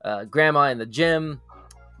 Grandma in the gym.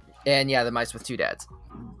 And yeah, the mice with two dads.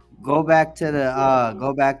 Go back to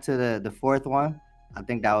the fourth one. I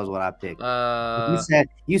think that was what I picked.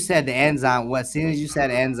 You said the enzyme. Well, as soon as you said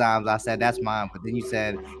enzymes, I said that's mine. But then you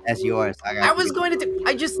said that's yours. I was going to.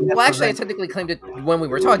 Actually, I technically claimed it when we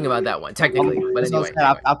were talking about that one. Technically, but anyway.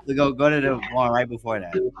 I have to go to the one right before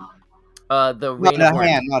that. The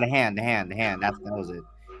hand. That was it.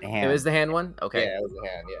 The hand. It was the hand one. Okay. Yeah, it was the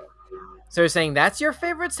hand. Yeah. So you're saying that's your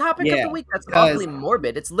favorite topic of the week? That's awfully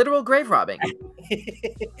morbid. It's literal grave robbing.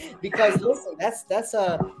 Because listen, that's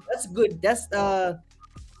good. That's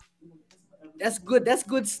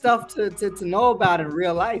good stuff to know about in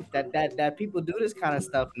real life. That people do this kind of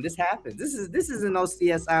stuff and this happens. This isn't no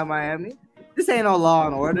CSI Miami. This ain't no Law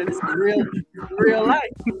and Order. This is real life.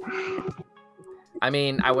 I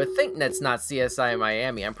mean, I would think that's not CSI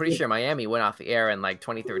Miami. I'm pretty sure Miami went off the air in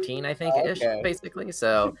 2013, I think, ish, basically.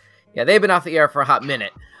 So. Yeah, they've been off the air for a hot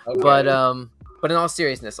minute, but in all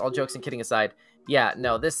seriousness, all jokes and kidding aside, yeah,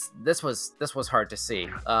 no, this was hard to see.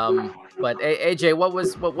 But AJ,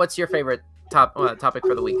 what's your favorite topic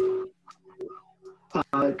for the week?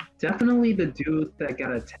 Definitely the dude that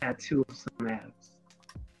got a tattoo of some abs.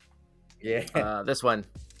 Yeah. This one.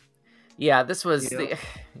 Yeah, this was Yep.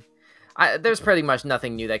 there's pretty much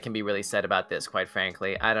nothing new that can be really said about this, quite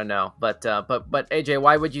frankly. I don't know, but AJ,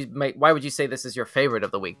 why would you say this is your favorite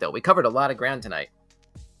of the week, though? We covered a lot of ground tonight.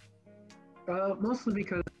 Mostly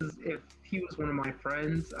because if he was one of my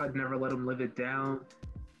friends, I'd never let him live it down.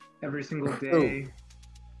 Every single day,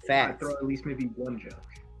 I'd Facts. throw at least maybe one joke.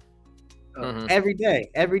 Mhm. Every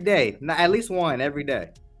day. Not, at least one every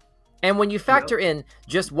day. And when you factor in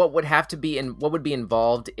just what would be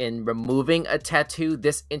involved in removing a tattoo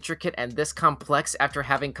this intricate and this complex after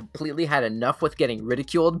having completely had enough with getting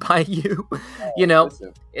ridiculed by you, you know,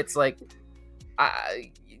 Listen. it's like,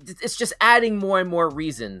 it's just adding more and more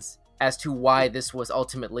reasons as to why this was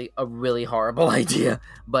ultimately a really horrible idea.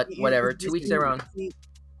 But whatever, to each their own.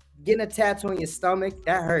 Getting a tattoo on your stomach,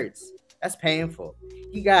 that hurts. That's painful.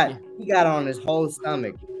 He got on his whole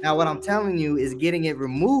stomach. Now, what I'm telling you is getting it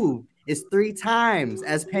removed is 3 times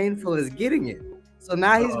as painful as getting it. So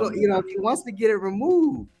now he's going, if he wants to get it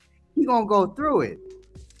removed, he's gonna go through it.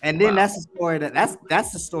 And then that's the story that's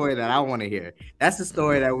the story that I want to hear. That's the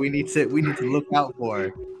story that we need to look out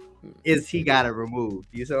for. Is he got it removed?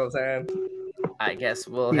 You see what I'm saying? I guess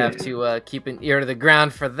we'll have to keep an ear to the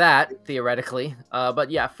ground for that, theoretically. But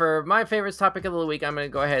yeah, for my favorite topic of the week, I'm going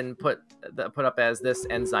to go ahead and put up as this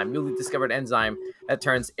enzyme, newly discovered enzyme that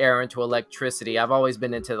turns air into electricity. I've always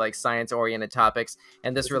been into like science-oriented topics,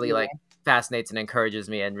 and this really like fascinates and encourages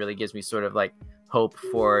me, and really gives me sort of like hope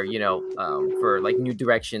for for like new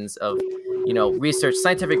directions of research,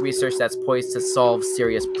 scientific research that's poised to solve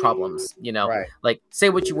serious problems. Right. Like say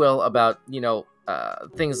what you will about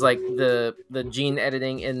things like the gene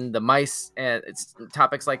editing in the mice and it's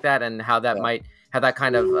topics like that, and how that might have that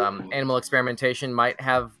kind of animal experimentation might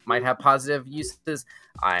have positive uses.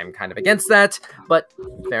 I'm kind of against that, but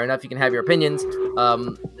fair enough, you can have your opinions.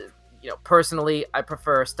 Personally, I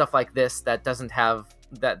prefer stuff like this that doesn't have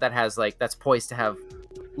that's poised to have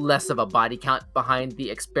less of a body count behind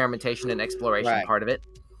the experimentation and exploration part of it.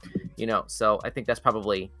 So I think that's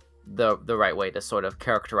probably the right way to sort of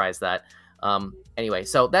characterize that. Anyway,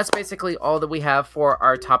 so that's basically all that we have for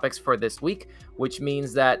our topics for this week, which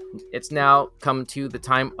means that it's now come to the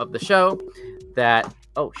time of the show that,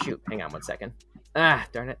 oh shoot, hang on one second.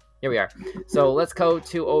 Darn it. Here we are. So let's go over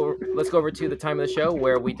to the time of the show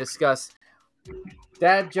where we discuss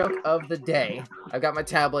dad joke of the day. I've got my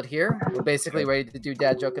tablet here. We're basically ready to do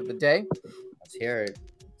dad joke of the day. Let's hear it.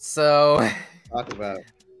 So Talk about it.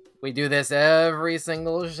 We do this every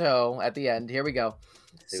single show at the end. Here we go.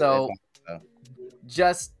 So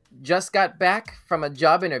just got back from a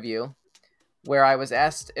job interview where I was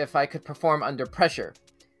asked if I could perform under pressure.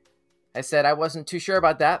 I said I wasn't too sure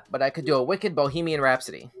about that, but I could do a wicked Bohemian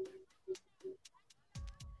Rhapsody.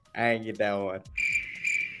 I ain't get that one.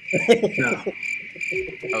 No.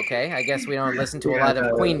 Okay, I guess we don't listen to a lot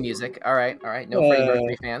of Queen music. All right. No Freddie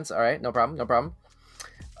Mercury fans. All right, no problem.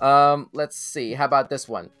 Let's see. How about this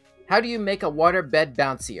one? How do you make a water bed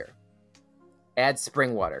bouncier? Add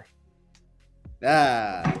spring water.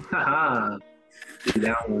 Haha.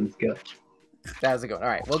 That one's good. That was a good one. All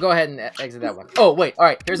right, we'll go ahead and exit that one. Oh, wait. All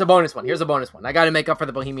right, here's a bonus one. I got to make up for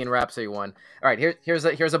the Bohemian Rhapsody one. All right, here's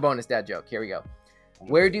a bonus dad joke. Here we go.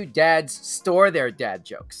 Where do dads store their dad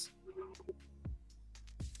jokes?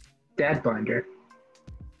 Dad binder.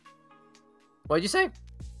 What'd you say?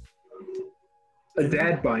 A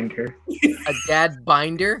dad binder. A dad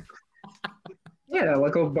binder? Yeah,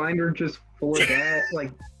 like a binder just full of dad,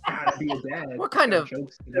 like how to be a dad. What kind of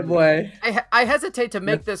jokes? Boy. I hesitate to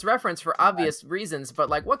make this reference for obvious reasons, but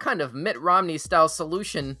like, what kind of Mitt Romney style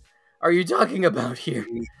solution are you talking about here?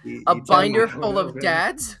 A binder full of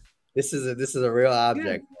dads? This is a real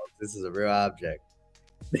object. Folks. This is a real object.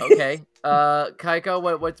 Okay, Kaiko,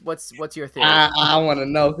 what's your theory? I want to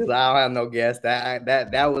know because I don't have no guess.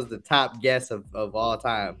 That was the top guess of all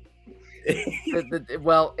time.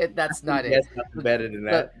 That's not it. Better than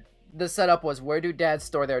that. The setup was, where do dads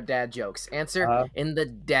store their dad jokes? Answer, in the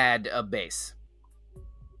dad base.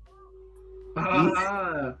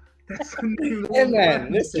 That's Hey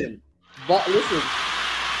man, listen.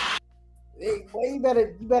 Hey, boy, you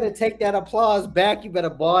better take that applause back. You better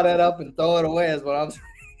ball that up and throw it away. Is what I'm saying.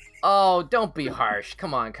 Oh, don't be harsh.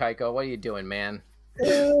 Come on, Kaiko. What are you doing, man?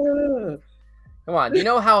 Come on. You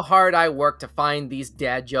know how hard I work to find these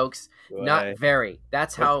dad jokes? Boy. Not very.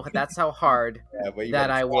 That's how hard that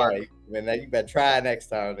I work. Man, you better try next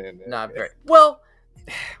time. Then. Not very. Well,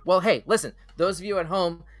 hey, listen. Those of you at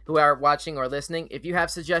home who are watching or listening, if you have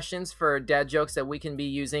suggestions for dad jokes that we can be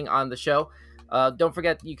using on the show, Don't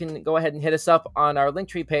forget, you can go ahead and hit us up on our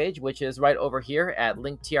Linktree page, which is right over here at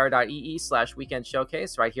linktr.ee/weekend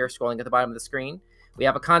showcase, right here scrolling at the bottom of the screen. We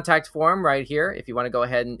have a contact form right here. If you want to go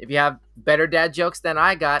ahead and if you have better dad jokes than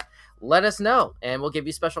I got, let us know, and we'll give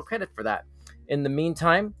you special credit for that. In the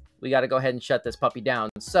meantime, we got to go ahead and shut this puppy down.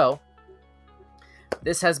 So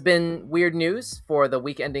this has been Weird News for the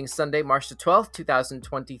week ending Sunday, March the 12th,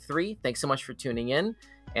 2023. Thanks so much for tuning in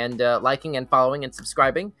and liking and following and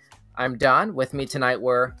subscribing. I'm Don. With me tonight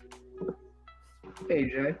were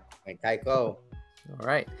AJ And Kaiko. all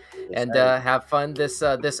right, and have fun this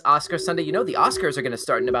Oscar Sunday. You know the Oscars are going to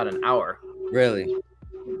start in about an hour. Really?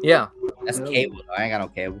 Yeah. That's cable. Though. I ain't got no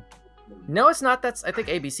cable. No, it's not. I think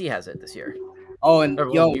ABC has it this year. Oh, and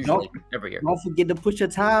yo, every year. Don't forget to put your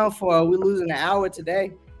time for. We're losing an hour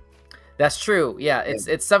today. That's true. Yeah,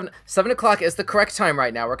 it's 7 o'clock is the correct time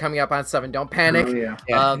right now. We're coming up on 7. Don't panic. Oh,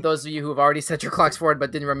 yeah. Those of you who have already set your clocks forward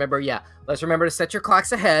but didn't remember, yeah, let's remember to set your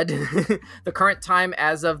clocks ahead. The current time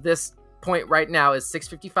as of this point right now is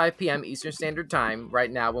 6:55 p.m. Eastern Standard Time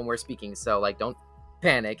right now when we're speaking. So like, don't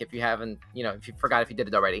panic if you haven't, if you forgot if you did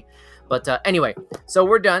it already. But anyway, so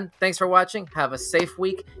we're done. Thanks for watching. Have a safe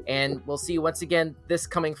week, and we'll see you once again this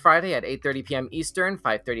coming Friday at 8:30 p.m. Eastern,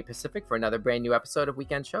 5:30 Pacific for another brand new episode of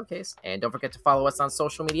Weekend Showcase. And don't forget to follow us on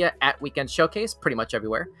social media at Weekend Showcase, pretty much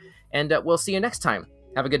everywhere. And we'll see you next time.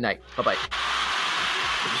 Have a good night. Bye-bye.